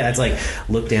 Yeah, it's like,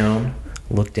 look down,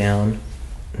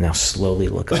 now slowly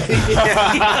look up.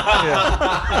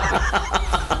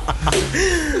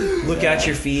 Look at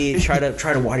your feet, try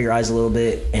to widen your eyes a little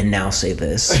bit, and now say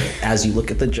this as you look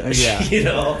at the judge.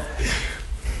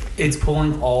 It's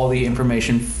pulling all the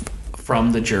information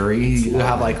from the jury. You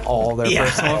have like all their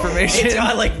personal information. It's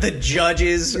got like the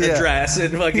judge's address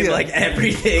and fucking like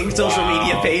everything, social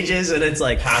media pages, and it's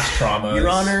like past traumas. Your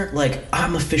Honor, like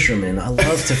I'm a fisherman. I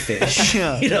love to fish.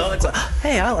 It's like,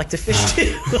 hey, I like to fish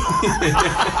too.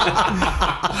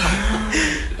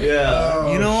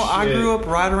 I grew up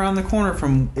right around the corner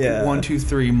from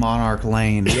 123 Monarch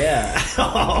Lane. Yeah.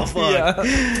 Oh fuck.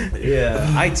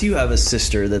 Yeah. I too have a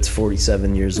sister that's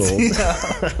 47 years old.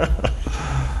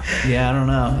 Yeah, I don't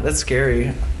know. That's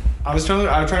scary. I was trying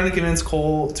to convince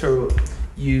Cole to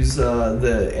use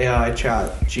the AI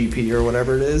chat GP or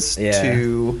whatever it is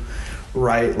to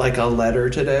write like a letter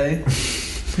today.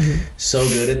 So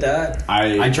good at that.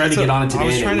 I tried to get on it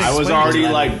today. I was already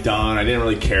like done. I didn't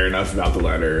really care enough about the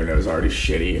letter, and it was already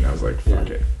shitty. And I was like, fuck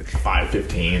it. It's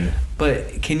 5:15.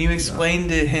 But can you explain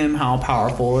to him how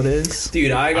powerful it is?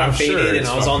 Dude, I got faded and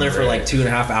I was on there for like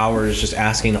 2.5 hours just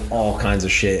asking all kinds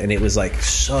of shit, and it was like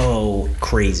so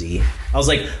crazy. I was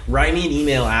like, write me an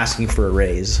email asking for a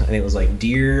raise, and it was like,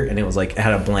 dear, and it was like, it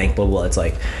had a blank, blah, blah, blah. It's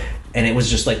like, and it was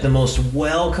just like the most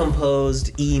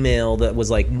well-composed email that was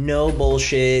like no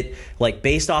bullshit, like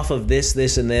based off of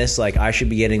this, and this, like I should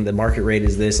be getting the market rate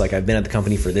is this, like I've been at the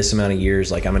company for this amount of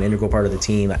years, like I'm an integral part of the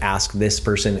team, ask this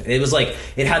person. It was like,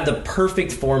 it had the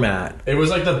perfect format. It was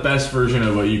like the best version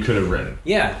of what you could have written.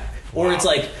 Yeah. Or wow.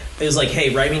 It was like,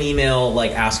 hey, write me an email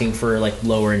like asking for like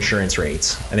lower insurance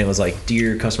rates, and it was like,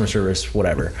 dear customer service,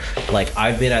 whatever, like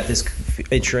I've been at this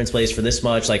insurance place for this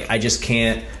much, like I just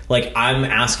can't, like I'm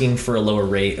asking for a lower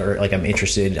rate, or like I'm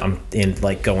interested, I'm in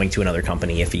like going to another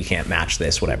company if you can't match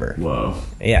this, whatever. Whoa.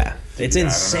 Yeah, it's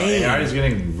insane. AI is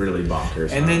getting really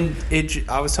bonkers. And then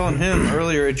I was telling him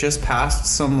earlier, it just passed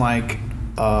some like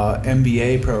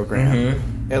MBA program.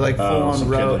 Mm-hmm. It like full on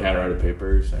wrote. Had to write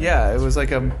papers. Yeah, it was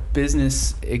like a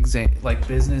business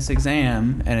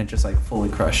exam, and it just like fully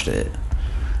crushed it.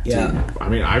 Yeah. Dude, I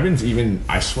mean,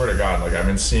 I swear to God, like I've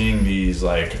been seeing these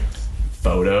like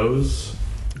photos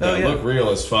that look real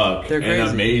as fuck. They're crazy. And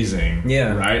amazing.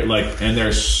 Yeah. Right? Like, and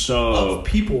they're so of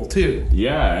people too.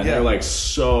 Yeah, and they're like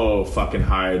so fucking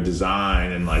high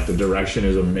design, and like the direction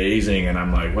is amazing, and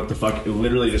I'm like, what the fuck?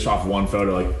 Literally just off one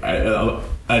photo, like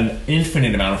an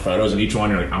infinite amount of photos, and each one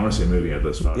you're like, I want to see a movie of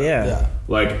this photo. Yeah.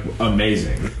 Like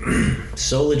amazing.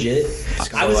 So legit.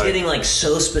 I was getting like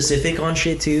so specific on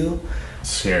shit too.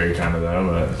 Scary kind of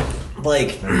though, but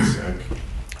like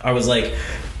I was like,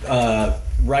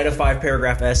 write a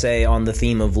 5-paragraph essay on the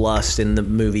theme of lust in the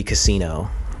movie Casino,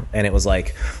 and it was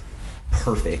like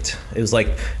perfect. It was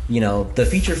like, you know, the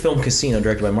feature film Casino,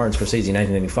 directed by Martin Scorsese in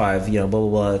 1995, you know, blah blah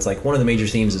blah. It's like one of the major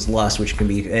themes is lust, which can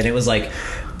be, and it was like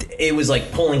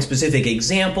pulling specific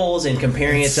examples and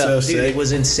comparing it to, so dude, sick. it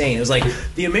was insane. It was like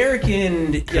the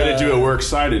American could it do a works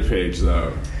cited page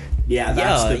though? Yeah,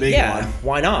 that's the big one.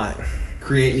 Why not?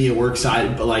 Create me a works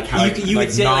cited, but like how you like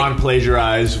would say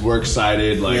non-plagiarized, works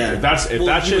cited, like if that's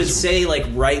you would say like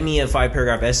write me a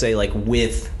 5-paragraph essay like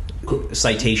with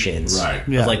citations, right?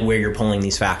 Of like where you're pulling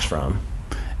these facts from.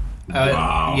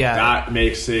 Wow, yeah, that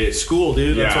makes it school,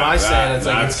 dude. That's what I said. It's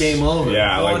like it's game over.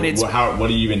 Yeah, like what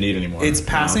do you even need anymore? It's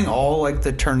passing all like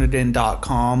the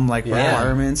Turnitin.com like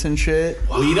requirements and shit.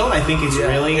 Well, you know what I think it's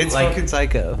really it's like fucking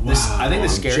psycho. I think the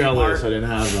scary part. I didn't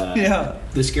have that. Yeah.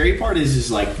 The scary part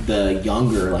is like the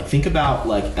younger. Like think about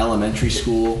like elementary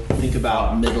school. Think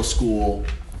about middle school.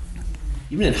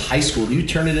 Even in high school, do you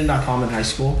Turnitin.com in high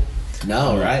school?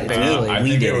 No, right? I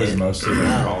think it was mostly in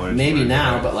college. Maybe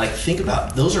now, but like think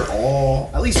about those are all.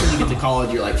 At least when you get to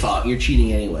college, you're like, fuck, you're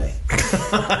cheating anyway. You know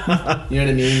what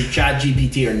I mean?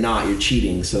 ChatGPT or not, you're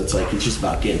cheating. So it's like it's just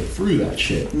about getting through that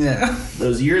shit. Yeah.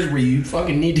 Those years where you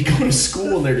fucking need to go to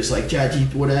school and they're just like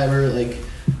ChatGPT, whatever, like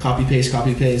copy paste,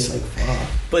 like fuck.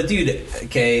 But dude,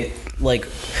 okay, like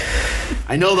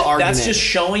I know the argument. That's just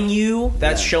showing you.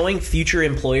 That's showing future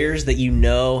employers that you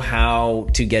know how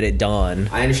to get it done.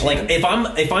 I understand.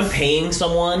 Like if I'm paying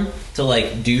someone to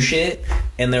like do shit,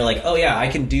 and they're like, oh yeah, I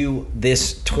can do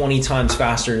this 20 times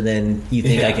faster than you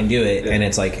think I can do it, and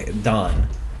it's like done.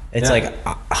 It's like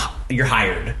you're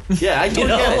hired. Yeah, I totally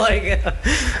get it. Like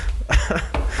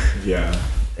yeah.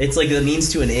 It's like the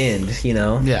means to an end, you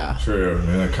know. Yeah. True. I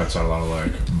mean, that cuts out a lot of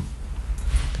like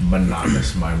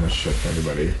monotonous, mindless shit for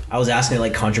everybody. I was asking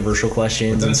like controversial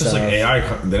questions. But then and it's just stuff. like AI.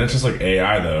 Then it's just like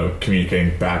AI though,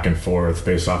 communicating back and forth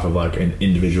based off of like an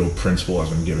individual principle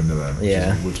has been given to them.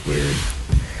 Which is weird.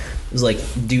 It was like,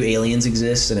 do aliens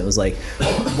exist? And it was like,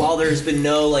 while there's been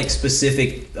no like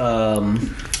specific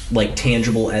like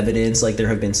tangible evidence, like there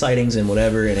have been sightings and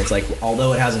whatever, and it's like,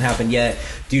 although it hasn't happened yet,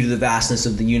 due to the vastness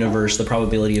of the universe, the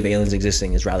probability of aliens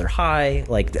existing is rather high.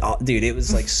 Like, dude, it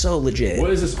was like so legit.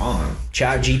 What is this on?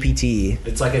 ChatGPT.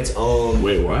 It's like its own.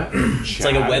 Wait, what? It's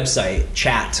like a website.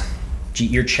 Chat.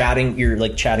 You're chatting. You're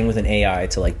like chatting with an AI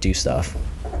to like do stuff.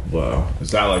 Whoa,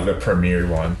 is that like the premier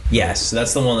one? Yes,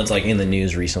 that's the one that's like in the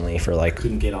news recently for like.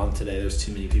 Couldn't get on today. There's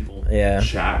too many people. Yeah.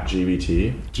 Chat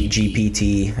GBT.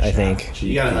 GPT, I think.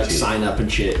 You gotta like sign up and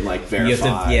shit and like verify. You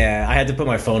have to, yeah, I had to put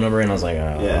my phone number in. I was like,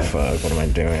 oh fuck, what am I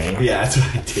doing? Yeah, that's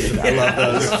what I did. I love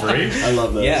those. Is it free? I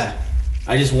love those. Yeah.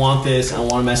 I just want this. I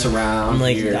want to mess around. I'm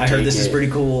like, Here, I heard this is it.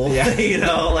 pretty cool. Yeah. You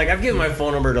know, like I've given my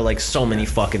phone number to like so many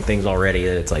fucking things already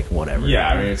that it's like whatever. Yeah,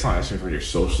 I mean, it's not asking for your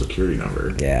social security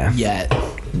number. Yeah. Yet.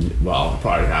 Well,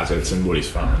 probably has it. It's in Woody's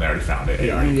phone. They already found it. He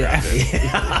already grabbed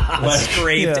it.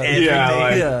 Scraped everything.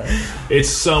 Yeah, it's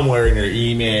somewhere in your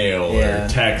email or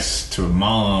text to a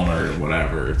mom or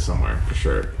whatever. It's somewhere for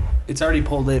sure. It's already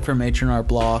pulled it from H&R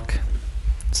Block.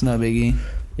 It's no biggie.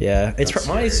 Yeah, it's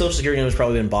my social security number's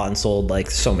probably been bought and sold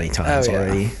like so many times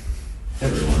already.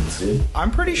 Everyone's, dude. I'm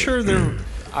pretty sure they're.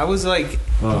 I was like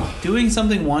doing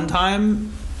something one time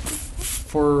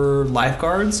for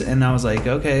lifeguards, and I was like,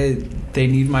 okay, they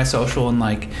need my social, and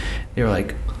like they were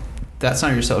like, that's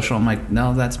not your social. I'm like,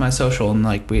 no, that's my social. And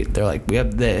like they're like, we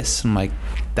have this. I'm like,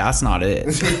 that's not it.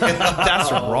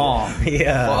 That's wrong.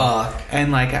 Yeah.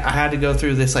 And like I had to go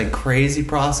through this like crazy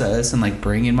process and like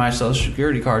bring in my social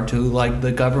security card to like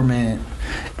the government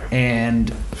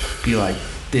and be like,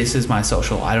 this is my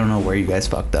social. I don't know where you guys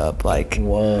fucked up. Like,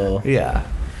 whoa. Yeah.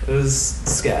 It was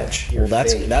sketch. Well,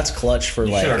 that's clutch for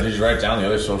like. Did you write down the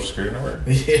other social security number?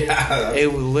 Yeah. It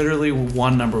literally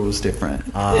one number was different.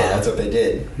 Yeah, that's what they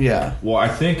did. Yeah. Well, I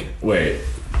think. Wait.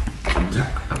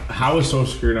 How a social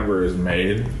security number is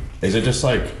made? Is it just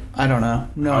like? I don't know.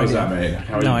 No How idea. is that made?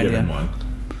 How are No you given idea. one?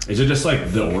 Is it just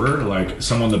like the order? Like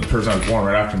the person I was born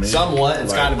right after me? Somewhat.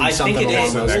 It's got to be I something think it along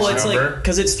is. those Well, lines. it's like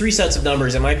because it's 3 sets of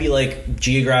numbers. It might be like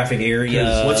geographic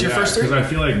area. What's your first three? Because I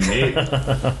feel like Nate.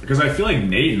 Because I feel like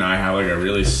Nate and I have like a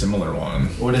really similar one.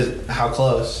 What is it? How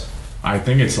close? I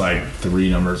think it's like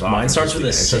 3 numbers off. Mine starts with a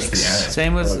It's just the 6. end.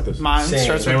 Same I with like this. mine. Starts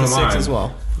Same with the with 6 mine. as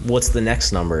well. What's the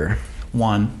next number?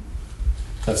 1.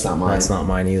 That's not mine. That's not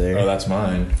mine either. Oh, that's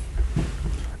mine.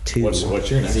 2. What's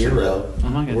your next? 0.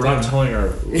 I'm not gonna We're tell not you. telling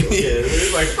our.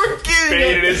 It's like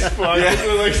Faded as fuck.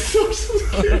 We're like social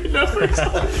security numbers.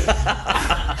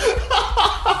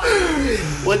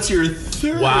 What's your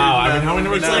third? Wow, I mean, how many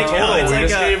numbers? It's like total? it's We like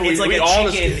just a gave- it's we like all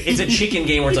a just- chicken. It's a chicken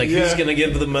game where it's like who's gonna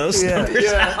give the most numbers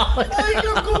out. It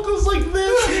goes like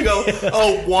this. You go,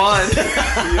 oh, 1.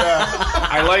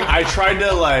 I tried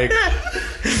to like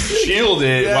shield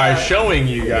it by showing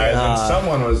you guys, and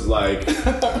someone was like,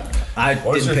 I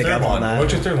 "What's didn't your pick third up on one? that.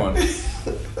 What's your third one?"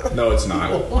 No, it's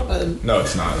not. No,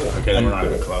 it's not. Okay, then we're not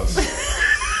even close.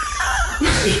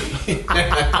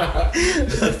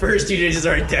 The first 2 digits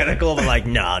are identical, but like,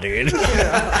 nah, dude,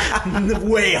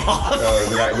 way off.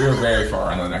 We were very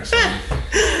far on the next one.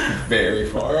 Very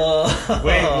far.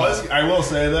 Wait, I will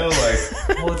say though, like,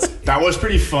 that was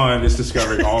pretty fun. Just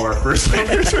discovering all our first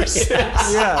numbers were 6.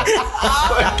 Yeah.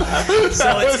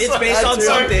 So it's based on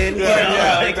something. You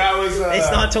know, like, that was.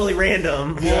 it's not totally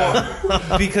random.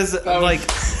 Because like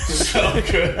so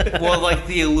good. well, like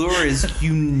the allure is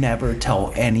you never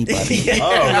tell anybody.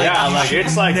 Oh yeah, like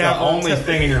it's like the never only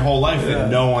thing in your whole life that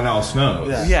no one else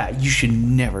knows. Yeah, you should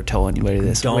never tell anybody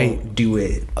this. Don't Wait, do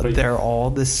it. they're all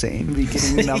the same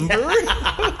beginning number.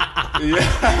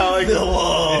 Yeah, like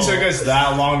it took us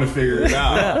that long to figure it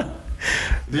out.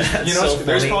 There's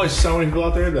funny. probably so many people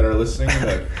out there that are listening and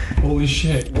like, holy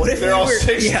shit. What if they're we all were,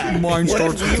 6? yeah, Mine what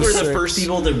if starts we with were a the 6. first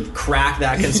people to crack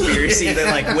that conspiracy? That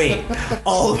like, wait,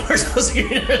 all of our social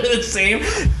security are the same.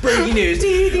 Breaking news.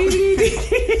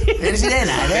 Fantasy Internet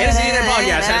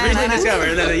podcast has recently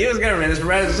discovered that the U.S. government is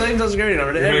providing the same social security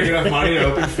number to You're making everyone. enough money to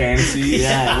open fantasy.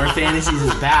 Yeah, where fantasies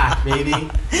is back, baby.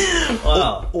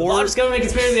 Wow, the largest government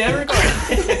conspiracy ever recorded.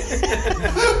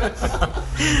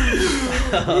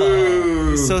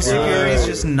 Social security is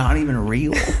just not even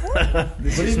real.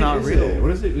 It's just not real.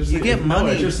 What is it? Just You like, get no,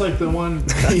 money. it's just like the one.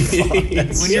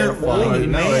 When you're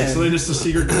flying, No, it's really just a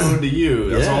secret code to you.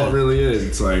 That's all it really is.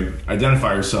 It's like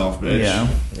identify yourself, bitch. Yeah.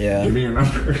 Yeah. Give me your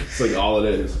number. It's like all it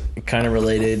is. Kind of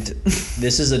related.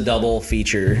 This is a double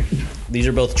feature. These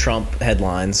are both Trump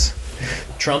headlines.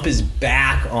 Trump is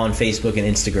back on Facebook and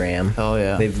Instagram. Oh,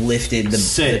 yeah. They've lifted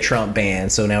the Trump ban,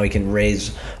 so now he can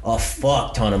raise a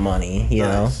fuck ton of money, you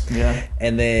know? Yeah.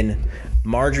 And then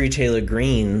Marjorie Taylor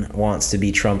Greene wants to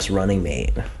be Trump's running mate,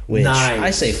 which Nice.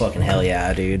 I say fucking hell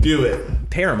yeah, dude. Do it.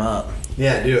 Pair him up.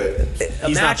 Yeah, do it. A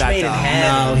He's match not that made in tough.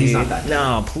 heaven. No, he's dude. not that tough.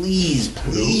 No,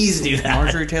 please do that.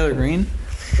 Marjorie Taylor Greene.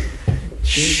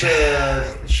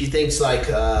 She thinks like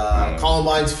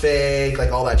Columbine's fake,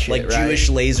 like all that shit. Like right? Jewish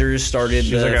lasers started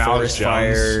She's like the an Alex forest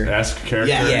fire. Jones-esque character.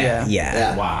 Yeah.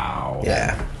 Yeah. Wow.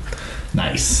 Yeah.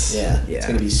 Nice. Yeah, Yeah. it's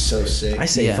gonna be so sick. I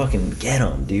say Yeah. fucking get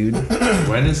him, dude.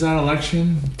 When is that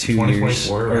election? 2 years.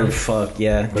 2024, Or right? fuck,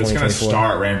 yeah. But it's gonna 2024.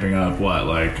 start ramping up. What,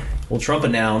 like? Well, Trump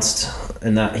announced,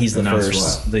 and that he's the Announced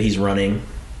first what? that he's running.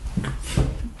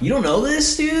 You don't know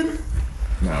this, dude?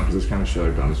 No, because this kind of shit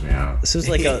like bums me out. This is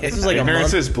like a Ignorance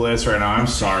month. is bliss right now. I'm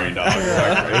sorry, dog.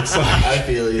 Like, it's like I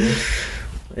feel you,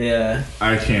 Yeah.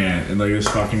 I can't. And like this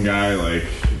fucking guy, like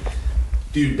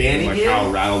dude. Banning like him,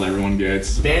 how rattled everyone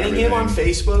gets. about banning him on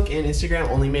everything. Facebook and Instagram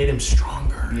only made him stronger.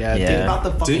 Yeah. Yeah. Think about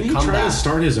the fucking Didn't he comeback. try to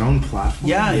start his own platform?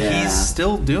 Yeah, Yeah. he's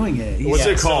still doing it. He's- What's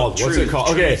Yeah, it called? so What's Truth, it called?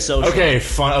 Truth Okay, Social. okay,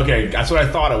 fun. Okay, that's what I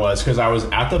thought it was because I was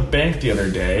at the bank the other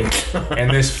day,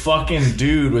 and this fucking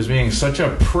dude was being such a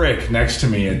prick next to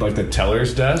me at like the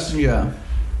teller's desk, Yeah.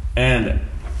 and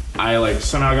I like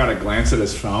somehow got a glance at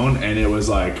his phone, and it was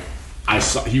like I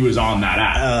saw he was on that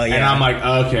app, and I'm like,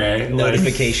 okay,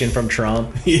 notification from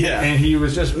Trump. Yeah, and he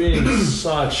was just being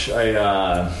such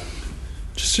a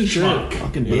just a jerk.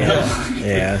 Fucking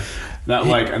yeah. That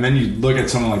like, and then you look at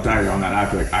someone like that, you're on that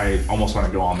app, you're like, I almost want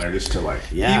to go on there just to like,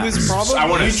 He was probably. I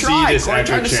want to see this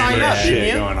echo chamber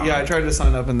shit going on. Yeah, I tried to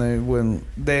sign up and they wouldn't.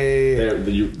 They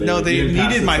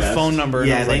needed my phone number.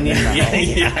 Yeah, they needed.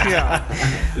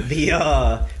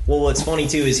 Yeah. Well, what's funny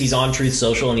too is he's on Truth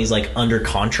Social and he's like under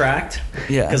contract.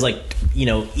 Yeah. Because like, you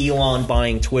know, Elon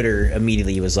buying Twitter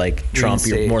immediately was like, Trump,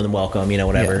 you're more than welcome, you know,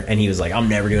 whatever. Yeah. And he was like, I'm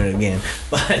never doing it again.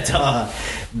 But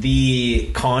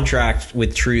the contract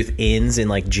with Truth ends in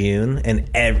like June, and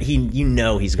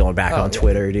he's going back on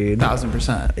Twitter, dude.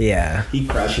 1000%. Yeah. He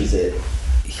crushes it.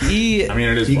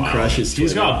 It is he wild. crushes Twitter.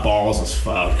 He's got balls as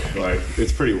fuck. Like,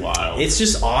 it's pretty wild. It's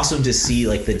just awesome to see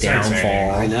like the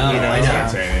downfall. I know.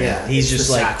 Yeah. He's just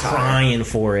like crying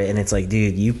for it, and it's like,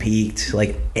 dude, you peaked.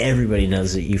 Like, everybody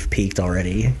knows that you've peaked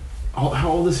already.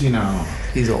 How old is he now?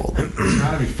 He's old. He's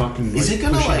gotta be fucking. Is it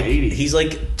gonna like 80? He's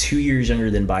like 2 years younger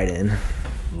than Biden.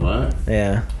 What?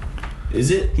 Yeah.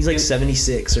 Is it? He's like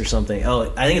 76 or something.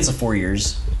 Oh, I think it's 4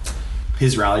 years.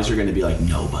 His rallies are going to be like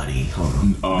nobody.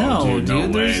 Oh, dude, no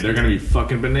way. They're going to be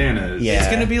fucking bananas. Yeah. It's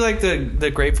going to be like the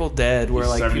Grateful Dead, where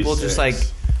like 76. people just like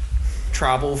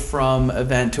travel from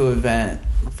event to event,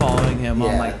 following him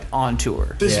on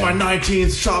tour. This is my 19th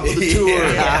stop of the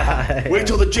tour. Wait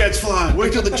till the jets fly.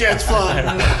 Wait till the jets fly.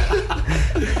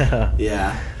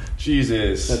 Yeah.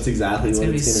 Jesus. That's exactly what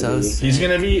it's going to be. He's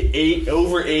going to be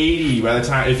over 80 by the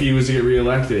time, if he was to get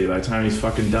reelected, by the time he's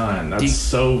fucking done. That's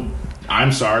so...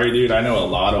 I'm sorry, dude. I know a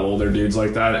lot of older dudes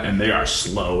like that, and they are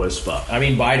slow as fuck. I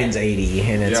mean, Biden's 80,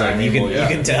 and it's you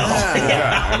can tell.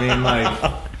 Yeah. I mean,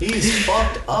 like, he's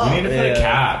fucked up. We need to put a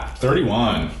cap.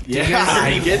 31. Yeah,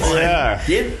 he gets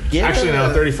Actually,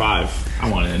 no, 35. I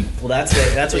want in. Well, that's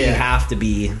what you have to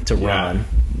be to run.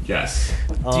 Yes.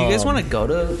 Do you guys want to go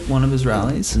to one of his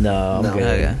rallies? No, I'm good.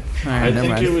 Okay. All right, I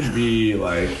think it would be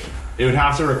like. It would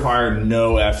have to require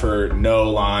no effort,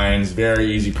 no lines,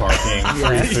 very easy parking,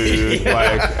 free food.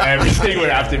 Like, everything would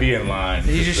have to be in line.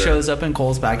 He just shows up in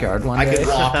Cole's backyard one day. I could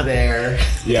walk there.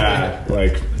 Yeah,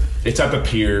 like, it's at the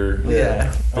pier.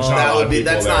 Yeah.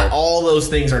 That's not, all those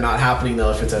things are not happening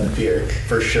though if it's at the pier,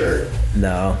 for sure.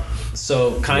 No.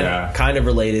 So, kind of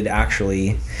related,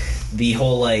 actually, the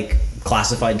whole, like,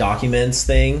 classified documents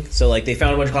thing. So like they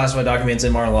found a bunch of classified documents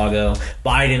in Mar-a-Lago.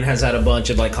 Biden has had a bunch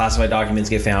of like classified documents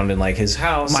get found in like his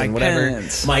house and whatever.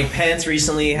 Mike Pence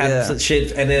recently had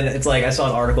shit, and then it's like I saw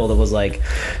an article that was like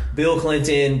Bill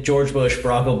Clinton, George Bush,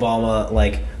 Barack Obama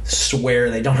like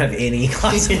swear they don't have any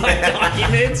classified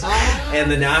documents, and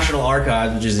the National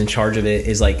Archives, which is in charge of it,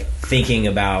 is like thinking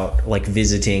about like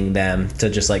visiting them to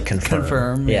just like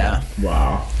confirm. Yeah.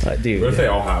 Wow. Dude. What if they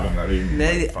all have them? That'd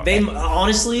be they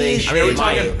honestly. I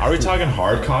mean, are we talking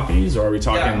hard copies, or are we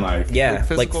talking like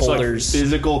folders,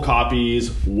 physical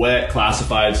copies, wet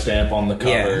classified stamp on the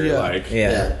cover?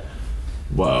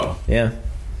 Whoa. Yeah.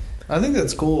 I think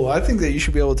that's cool. I think that you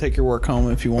should be able to take your work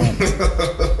home if you want.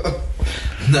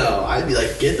 No, I'd be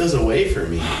like, get those away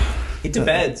from me. It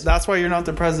depends. That's why you're not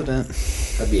the president.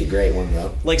 That'd be a great one,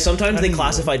 though. Like sometimes they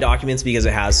classify documents because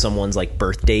it has someone's like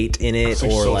birth date in it,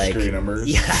 or like security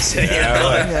numbers.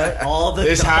 Like, all the.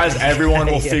 This has everyone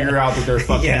will figure out that their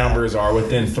fucking numbers are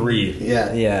within 3.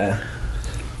 Yeah. Yeah.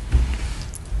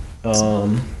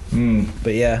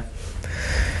 But yeah.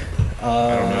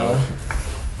 I don't know.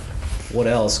 What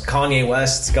else? Kanye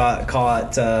West got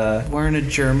caught wearing a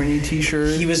Germany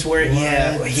t-shirt. He was wearing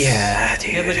dude. He had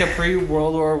like a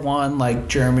pre-World War I like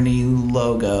Germany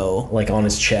logo like on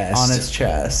his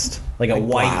chest. Like a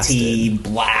white tee,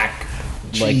 black.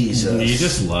 Jesus. He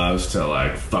just loves to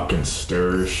like fucking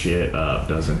stir shit up,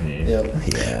 doesn't he? Yep.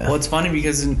 Yeah. Well, it's funny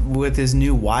because with his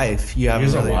new wife, he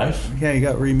has a wife? Yeah, he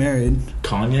got remarried.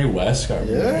 Kanye West got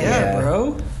remarried. Yeah,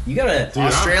 bro. You gotta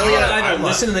Australia. Either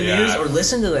listen to the news or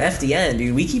listen to the FDN,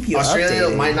 dude. We keep you Australia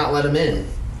updated. might not let him in.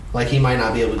 Like he might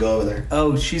not be able to go over there.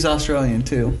 Oh, she's Australian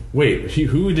too. Wait,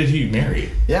 who did he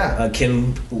marry? Yeah,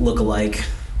 Kim lookalike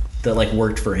that like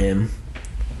worked for him.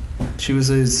 She was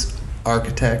his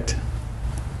architect.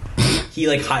 He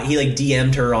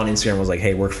DM'd her on Instagram, was like,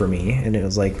 hey, work for me. And it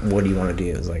was like, what do you want to do?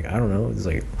 It was like, I don't know. It was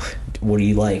like, what do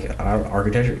you like?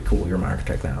 Architecture? Cool, you're my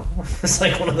architect now. It's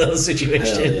like one of those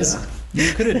situations. yeah.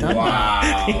 You could have done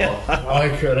Wow. Oh, I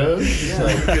could have.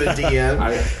 Yeah, could have DM.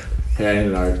 Hey, I need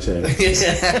an architect.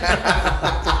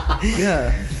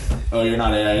 Yeah. Oh, you're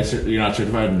not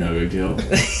certified? No big deal.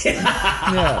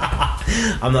 Yeah.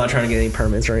 I'm not trying to get any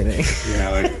permits or anything. Yeah,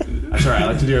 like, sorry, I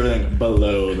like to do everything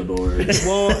below the board.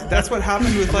 Well, that's what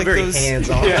happened with like Very those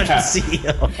hands-on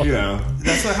CEO. You know.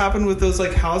 That's what happened with those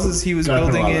like houses he was Gotta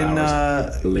put a building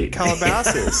lot of in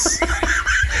Calabasas.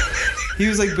 He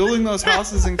was like building those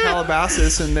houses in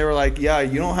Calabasas, and they were like, "Yeah,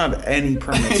 you don't have any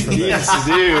permits for this." Yes,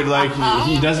 dude. Like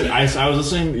he doesn't. I was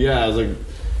listening. Yeah, I was like,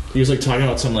 he was like talking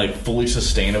about some like fully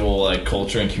sustainable like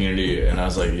culture and community, and I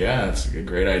was like, yeah, it's a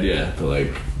great idea. But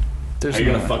like, There's how are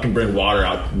you gonna no- fucking bring water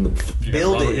out?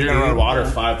 Build it, You're gonna run dude. water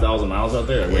 5,000 miles out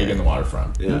there. Where are you getting the water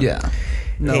from? Yeah.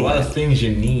 No, A lot of things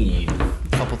you need. a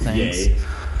couple things. Yay.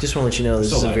 Just want to let you know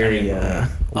this So, is a like, very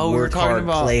Oh, we were work talking hard,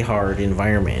 about- play hard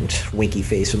environment. Winky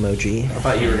face emoji. I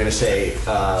thought you were gonna say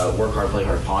work hard, play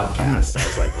hard podcast. I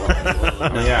was like,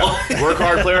 well, Yeah. Work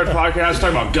hard, play hard podcast.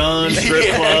 Talking about guns, strip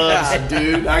clubs, yeah,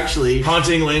 dude. Actually,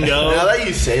 hunting lingo. now that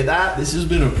you say that, this has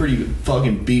been a pretty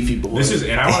fucking beefy boy. This is,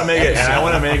 and I want to make it, and I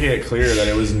want to make it clear that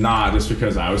it was not just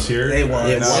because I was here. It was.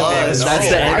 It was. That's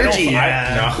the energy.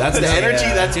 No. That's the energy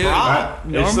that's Dude. brought.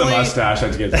 It's the Normally- mustache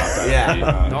that gets out that.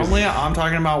 Yeah. Normally, I'm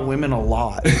talking about women a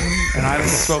lot, and I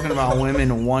haven't spoken about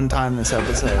women one time this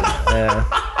episode.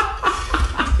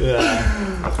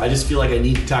 Yeah. I just feel like I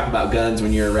need to talk about guns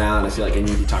when you're around. I feel like I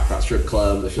need to talk about strip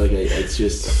clubs. I feel like it's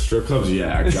just Strip clubs,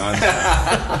 yeah, guns.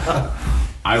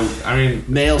 I mean,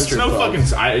 Male it's strip no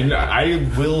clubs. fucking. I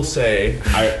will say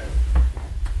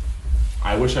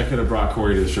I wish I could have brought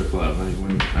Corey to the strip club. Like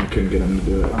when I couldn't get him to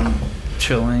do it.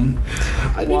 Chilling.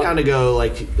 I'd be down to go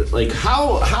like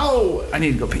how I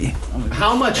need to go pee.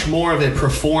 how much more of a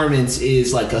performance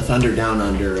is like a Thunder Down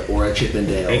Under or a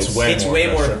Chippendales? It's way It's more way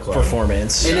than a more strip club.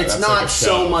 performance. and Yeah, it's that's not like a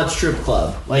so show. much strip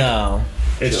club. Like No.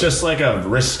 It's just like a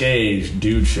risque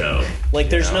dude show. Like,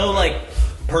 there's no, like,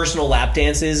 personal lap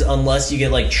dances unless you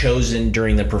get, like, chosen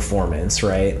during the performance,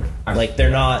 right? Like, you're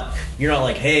not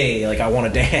like, hey, like, I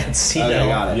want to dance, you Okay, know?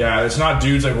 got it. Yeah, it's not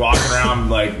dudes like walking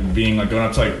around like being like going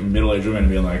up to like middle-aged women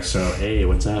and being like, so hey,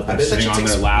 what's up? I And bet sitting that's on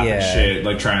their ex- lap Yeah. and shit,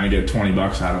 like trying to get $20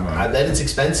 out of them. I bet it's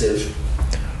expensive.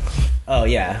 Oh,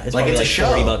 yeah. It's Like, probably it's a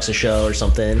like show. $40 a show or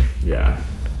something. Yeah,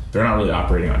 they're not really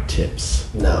operating on tips.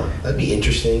 No, that'd be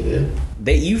interesting, dude.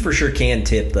 You for sure can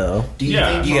tip, though. Do you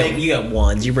Yeah. think You got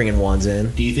ones. You're bringing ones in.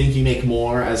 Do you think you make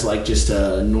more as like just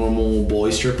a normal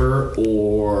boy stripper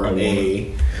or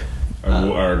A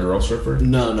or a girl stripper?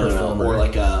 no, performer. or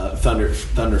like a Thunder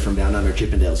from Down Under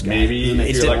Chippendales guy? Maybe Who makes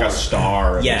if you're it like more? a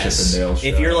star of Yes. the Chippendale show.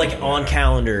 If you're like on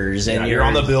calendars and Yeah, you're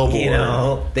on the billboard. you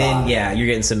know, then yeah, you're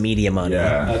getting some media money.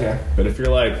 Yeah. Okay. But if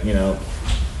you're like,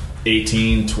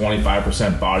 18,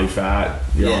 25% body fat,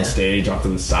 you're Yeah. on stage off to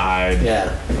the side,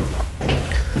 Yeah,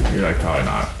 you're like probably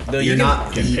not. Though you're you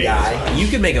not getting the paid guy. as You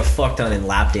could make a fuck ton in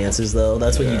lap dances, though.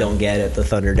 That's what you Yeah. don't get at the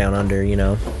Thunder Down Under, you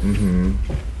know?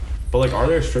 But like, are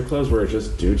there strip clubs where it's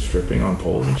just dudes stripping on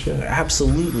poles and shit?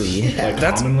 Absolutely. Like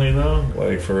That's- commonly though,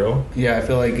 like for real? Yeah, I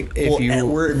feel like if Well, you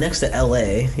we're next to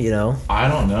LA, you know? I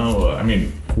don't know. I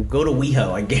mean, Go to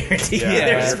WeHo, I guarantee you. yeah,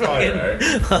 There's you're probably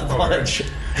fucking right. a bunch.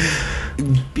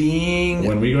 being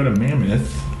When we go to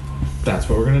Mammoth, that's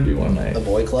what we're gonna do one night. the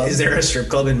boy club. Is there a strip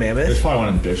club in There's Mammoth? probably one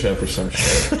in Bishop or some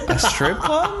shit. a strip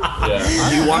club,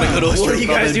 Yeah. You want to go to a What strip are you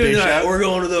club guys in doing Bishop? tonight? We're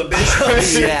going to the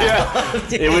Bishop. Yeah.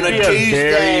 It would On be a a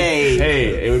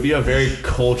Tuesday. it would be a very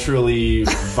culturally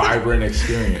vibrant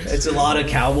experience. It's a lot of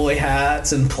cowboy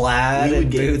hats and plaid We would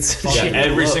and get boots and fucking- shit.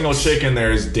 Every looks. single chick in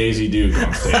there is Daisy Duke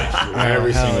on stage.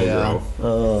 Every hell single yeah. girl.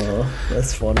 Oh,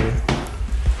 that's funny.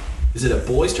 Is it a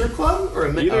boy strip club or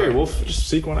a men? Either we'll just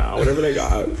seek one out, whatever they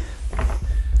got.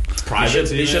 Private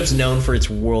Bishop's known for its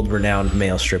world-renowned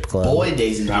male strip club. boy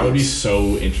Daisy. That would be Dukes.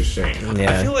 so interesting.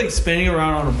 Yeah. I feel like spinning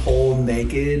around on a pole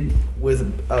naked with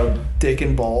a dick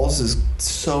and balls is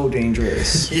so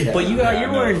dangerous. Yeah. But you're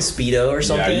no. wearing Speedo or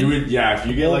something. Yeah, you would. Yeah, if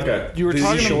you get like a You were Boozy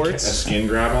talking shorts? a skin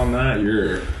grab on that,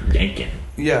 you're yanking.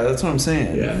 Yeah, that's what I'm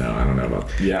saying. Yeah, no, I don't know about.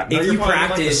 Yeah, no, If you're you probably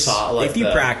practice, like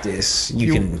the- practice,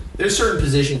 you can. There's certain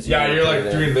positions. Yeah, you're like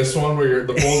doing this one where you're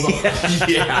the pole's on.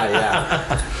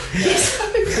 yeah.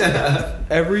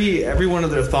 Every one of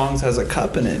their thongs has a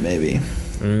cup in it. Maybe.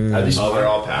 That'd be Oh, they're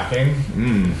all packing.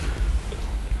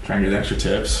 Trying to get extra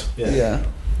tips. Yeah.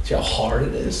 See how hard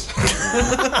it is.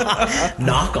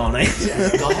 Knock on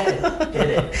it, Go ahead, hit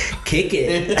it. kick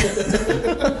it.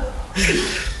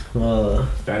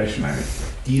 Fetish night.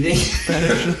 Do you think?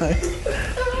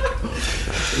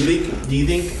 Do you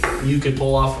think you could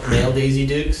pull off male Daisy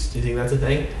Dukes? Do you think that's a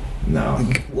thing? No.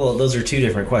 Well, those are two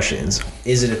different questions.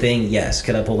 Is it a thing? Yes.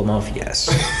 Could I pull them off? Yes.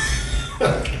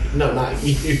 No, not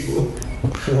you.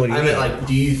 What do you I mean? meant like,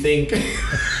 do you think?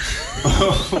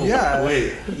 Yeah.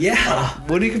 Wait. Yeah.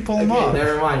 What, you can pull them off?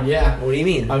 Never mind. Yeah. What do you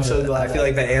mean? I'm so glad. I feel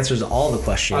like that answers all the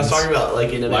questions. I was talking about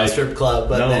like in a Like, strip club,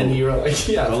 but no. then you were like,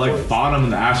 yeah, But of like course. bottom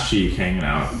and the ass cheek hanging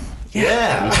out.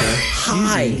 Yeah.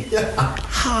 High.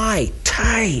 High.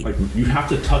 Tight. Like you have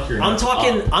to tuck your. I'm nuts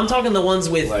talking. up. I'm talking the ones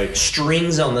with Like-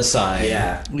 strings on the side.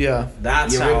 Yeah. Yeah.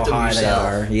 That's You how ripped them high they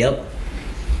yourself. are. Yep.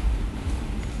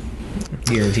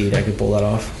 Guaranteed, I could pull that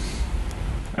off.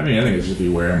 I mean, I think it's just if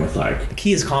you wear them with like. The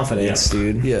key is confidence,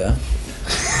 dude. Yeah.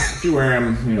 If you wear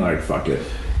them, you're like, fuck it.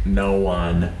 No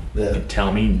one can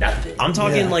tell me nothing. I'm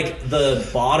talking Yeah. like the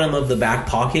bottom of the back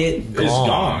pocket gone. It's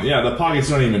gone. Yeah, the pockets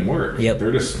don't even work. Yep.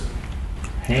 They're just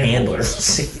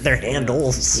handles. Handles. They're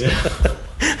handles.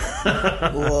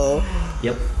 Whoa.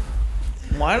 Yep.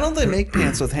 Why don't they make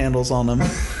pants with handles on them?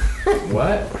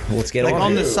 What? Let's get Like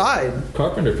on it. the side.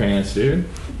 Carpenter pants, dude.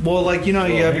 Well, like, you know,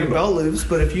 you have your handle. belt loops,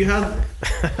 but if you have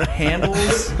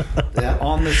handles Yeah.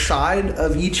 on the side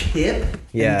of each hip,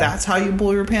 Yeah. and that's how you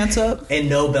pull your pants up, And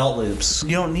no belt loops.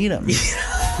 you don't need them.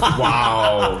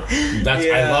 Wow. That's.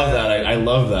 I love that. I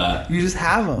love that. You just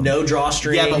have them. No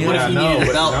drawstring. Yeah, but what if you needed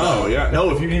a belt? No, yeah, no.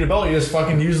 If you need a belt, you just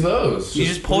fucking use those. You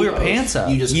just pull your pants up.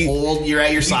 You just hold. You're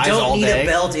at your You size don't all need day. a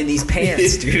belt in these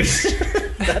pants, dude.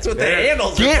 That's what the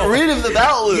handles are Get for. rid of the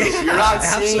belt loop. You're not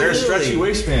seeing. They're stretchy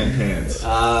waistband pants.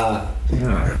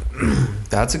 Yeah.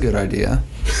 That's a good idea.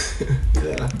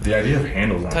 The idea of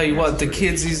handles. On Tell you pants what, the is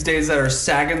kids these days that are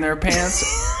sagging their pants,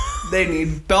 they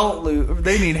need belt loop.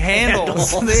 They need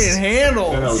handles. They need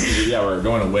handles. No, yeah, we're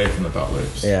going away from the belt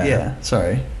loops. Yeah. Yeah,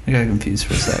 sorry. I got confused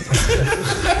for a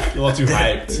sec. A little too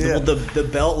hyped. Yeah. Well, the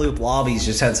belt loop lobbies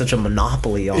just had such a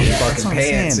monopoly on that's fucking what I'm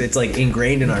pants. saying. It's like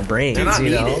ingrained in our brains, They're not you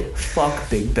know? needed. Fuck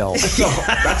big belt.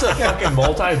 That's a fucking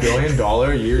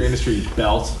multi-billion-dollar a year industry.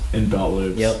 Belt and belt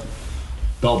loops. Yep.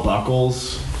 Belt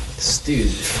buckles. Dude,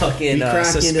 fucking You crack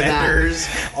into that. suspenders,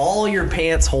 all your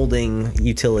pants holding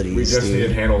utilities. We just dude.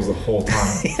 needed handles the whole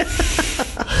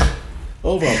time.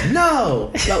 Over.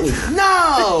 No. Belt loop.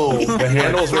 No. The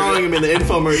handles were Throwing him in the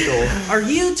infomercial. Are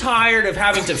you tired of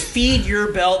having to feed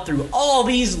your belt through all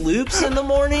these loops in the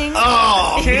morning?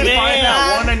 Oh, can't man. find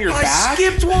that one on your I back.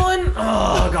 skipped one.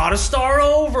 Oh, gotta start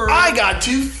over. I got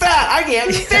too fat. I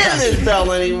can't fit in this belt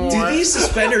anymore. Do these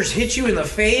suspenders hit you in the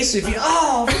face if you?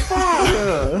 Oh,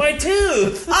 fuck! My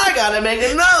tooth. I gotta make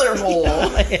another hole.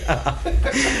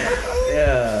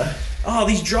 Yeah. Oh,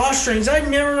 these drawstrings! I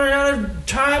never learned how to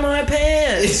tie my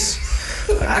pants.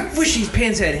 I wish these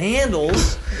pants had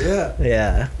handles. Yeah.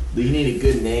 Yeah. You need a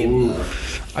good name. though.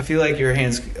 I feel like your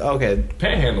hands. Okay.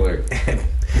 panhandler.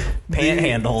 Pant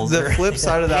handles. The flip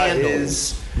side of that Handles.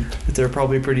 is that they're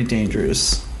probably pretty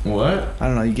dangerous. What? I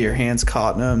don't know. You get your hands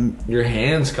caught in them. Your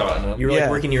hands caught in them. You're like Yeah.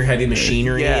 working your heavy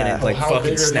machinery Yeah. and it like How fucking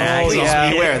big are those? snags. Oh,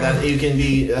 yeah. Beware that you can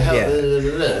be. Yeah.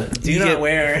 Do You not get-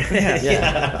 wear.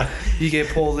 Yeah. You get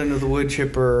pulled into the wood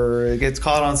chipper. It gets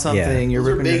caught on something. You're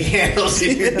Those are ripping big your handles.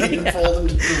 You're getting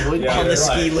pulled into the wood. Yeah. On the They're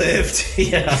ski like- lift.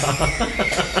 Yeah.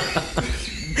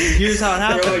 Here's how it They're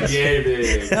happens. like yay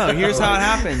big. No, here's how it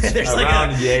happens. There's like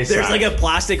Around a yay there's size. like a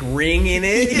plastic ring in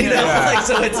it, you know, Yeah. like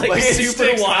so it's like, Like, it super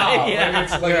sticks wide. out. Yeah. Like,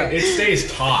 it's like it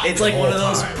stays taut. It's like the one of whole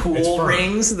those time. It's pool firm.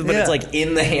 rings, but Yeah. it's like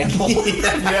in the handle.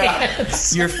 Yeah.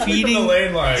 You're Even the feeding.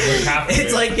 lane line was half of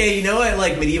It's it. like you know at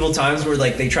like medieval times where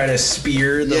like they try to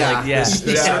spear the Yeah. like Yeah.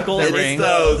 the Yeah. circle. The It's ring.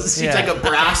 those. Yeah. It's like a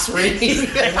brass ring.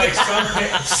 And like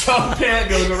some pant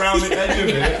goes around the edge of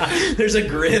it. There's a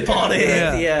grip on it.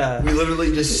 Yeah. Yeah. We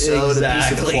literally just sewed a piece of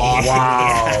Exactly. cloth.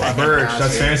 Wow, merch.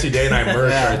 That's fancy day night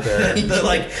merch Yeah. right there. The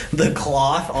like the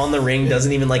cloth on the ring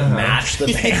doesn't even like match the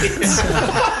pants.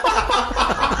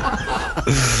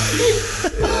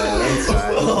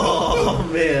 Oh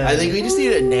man. I think we just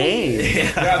need a name.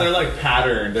 Yeah, they're like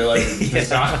patterned. They're like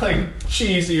designed, like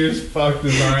cheesy as fuck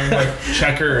design, like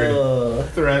checkered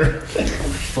thread.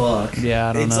 Fuck. Yeah,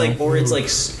 I don't it's know. like, or it's like,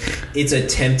 it's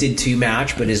attempted to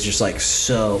match, but is just like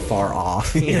so far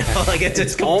off. You know, like it's a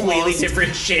completely Almost.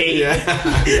 different shape.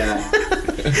 Yeah.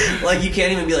 Like you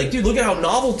can't even be like, dude, look at how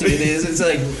novelty it is. It's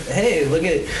like, hey, look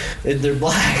at they're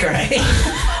black, right?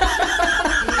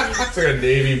 It's like a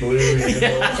navy blue.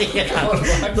 Yeah.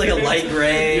 It's like a light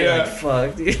gray. Yeah. Like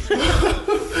fuck, dude.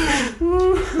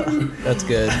 That's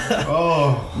good.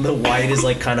 Oh, The white is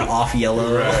like kind of off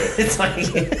yellow. Right. It's like,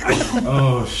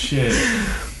 oh shit.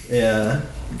 yeah.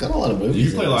 Got a lot of movies.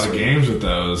 You play a lot of games with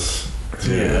those.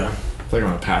 Dude. Yeah. I feel like I'm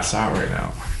gonna pass out right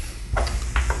now.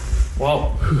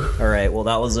 Well, All right. Well,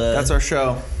 that was a that's our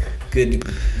show. good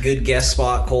guest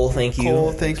spot, Cole. Thank you.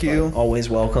 Cole, thank you. Always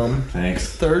welcome. Thanks.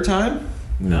 Third time?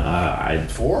 No, I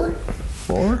 4.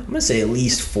 4? I'm gonna say at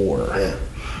least 4. Yeah.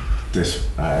 This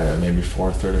maybe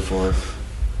 4th, 3rd or 4th.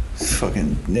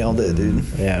 Fucking nailed it, dude.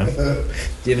 Yeah. Do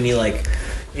you have any like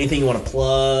anything you want to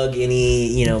plug?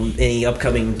 Any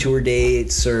upcoming tour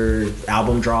dates or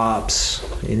album drops?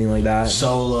 Anything like that?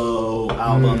 Solo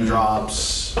album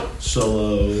drops,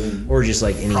 solo, or just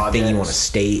like anything projects. You want to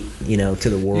state, to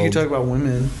the world. You can talk about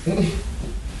women.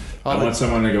 I want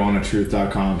someone to go on to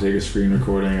truth.com, take a screen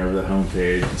recording of the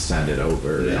homepage, and send it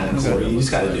over. Yeah, you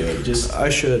just gotta do it. Just I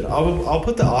should. I'll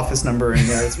put the office number in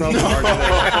there. It's probably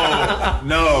hard to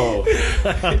No.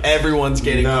 everyone's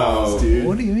getting calls, dude.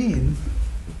 What do you mean?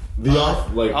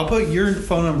 I'll put your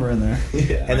phone number in there.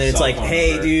 Yeah. And then it's like,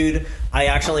 hey, dude, I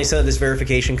accidentally sent this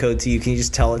verification code to you. Can you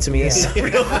just tell it to me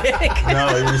real quick?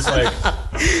 No, you're just like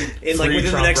in like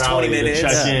within the next 20 minutes.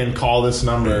 Check in, call this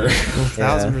number.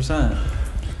 1,000%.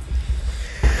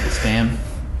 Spam.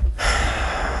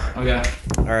 Okay.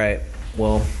 All right.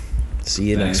 Well, see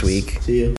you next week. See you.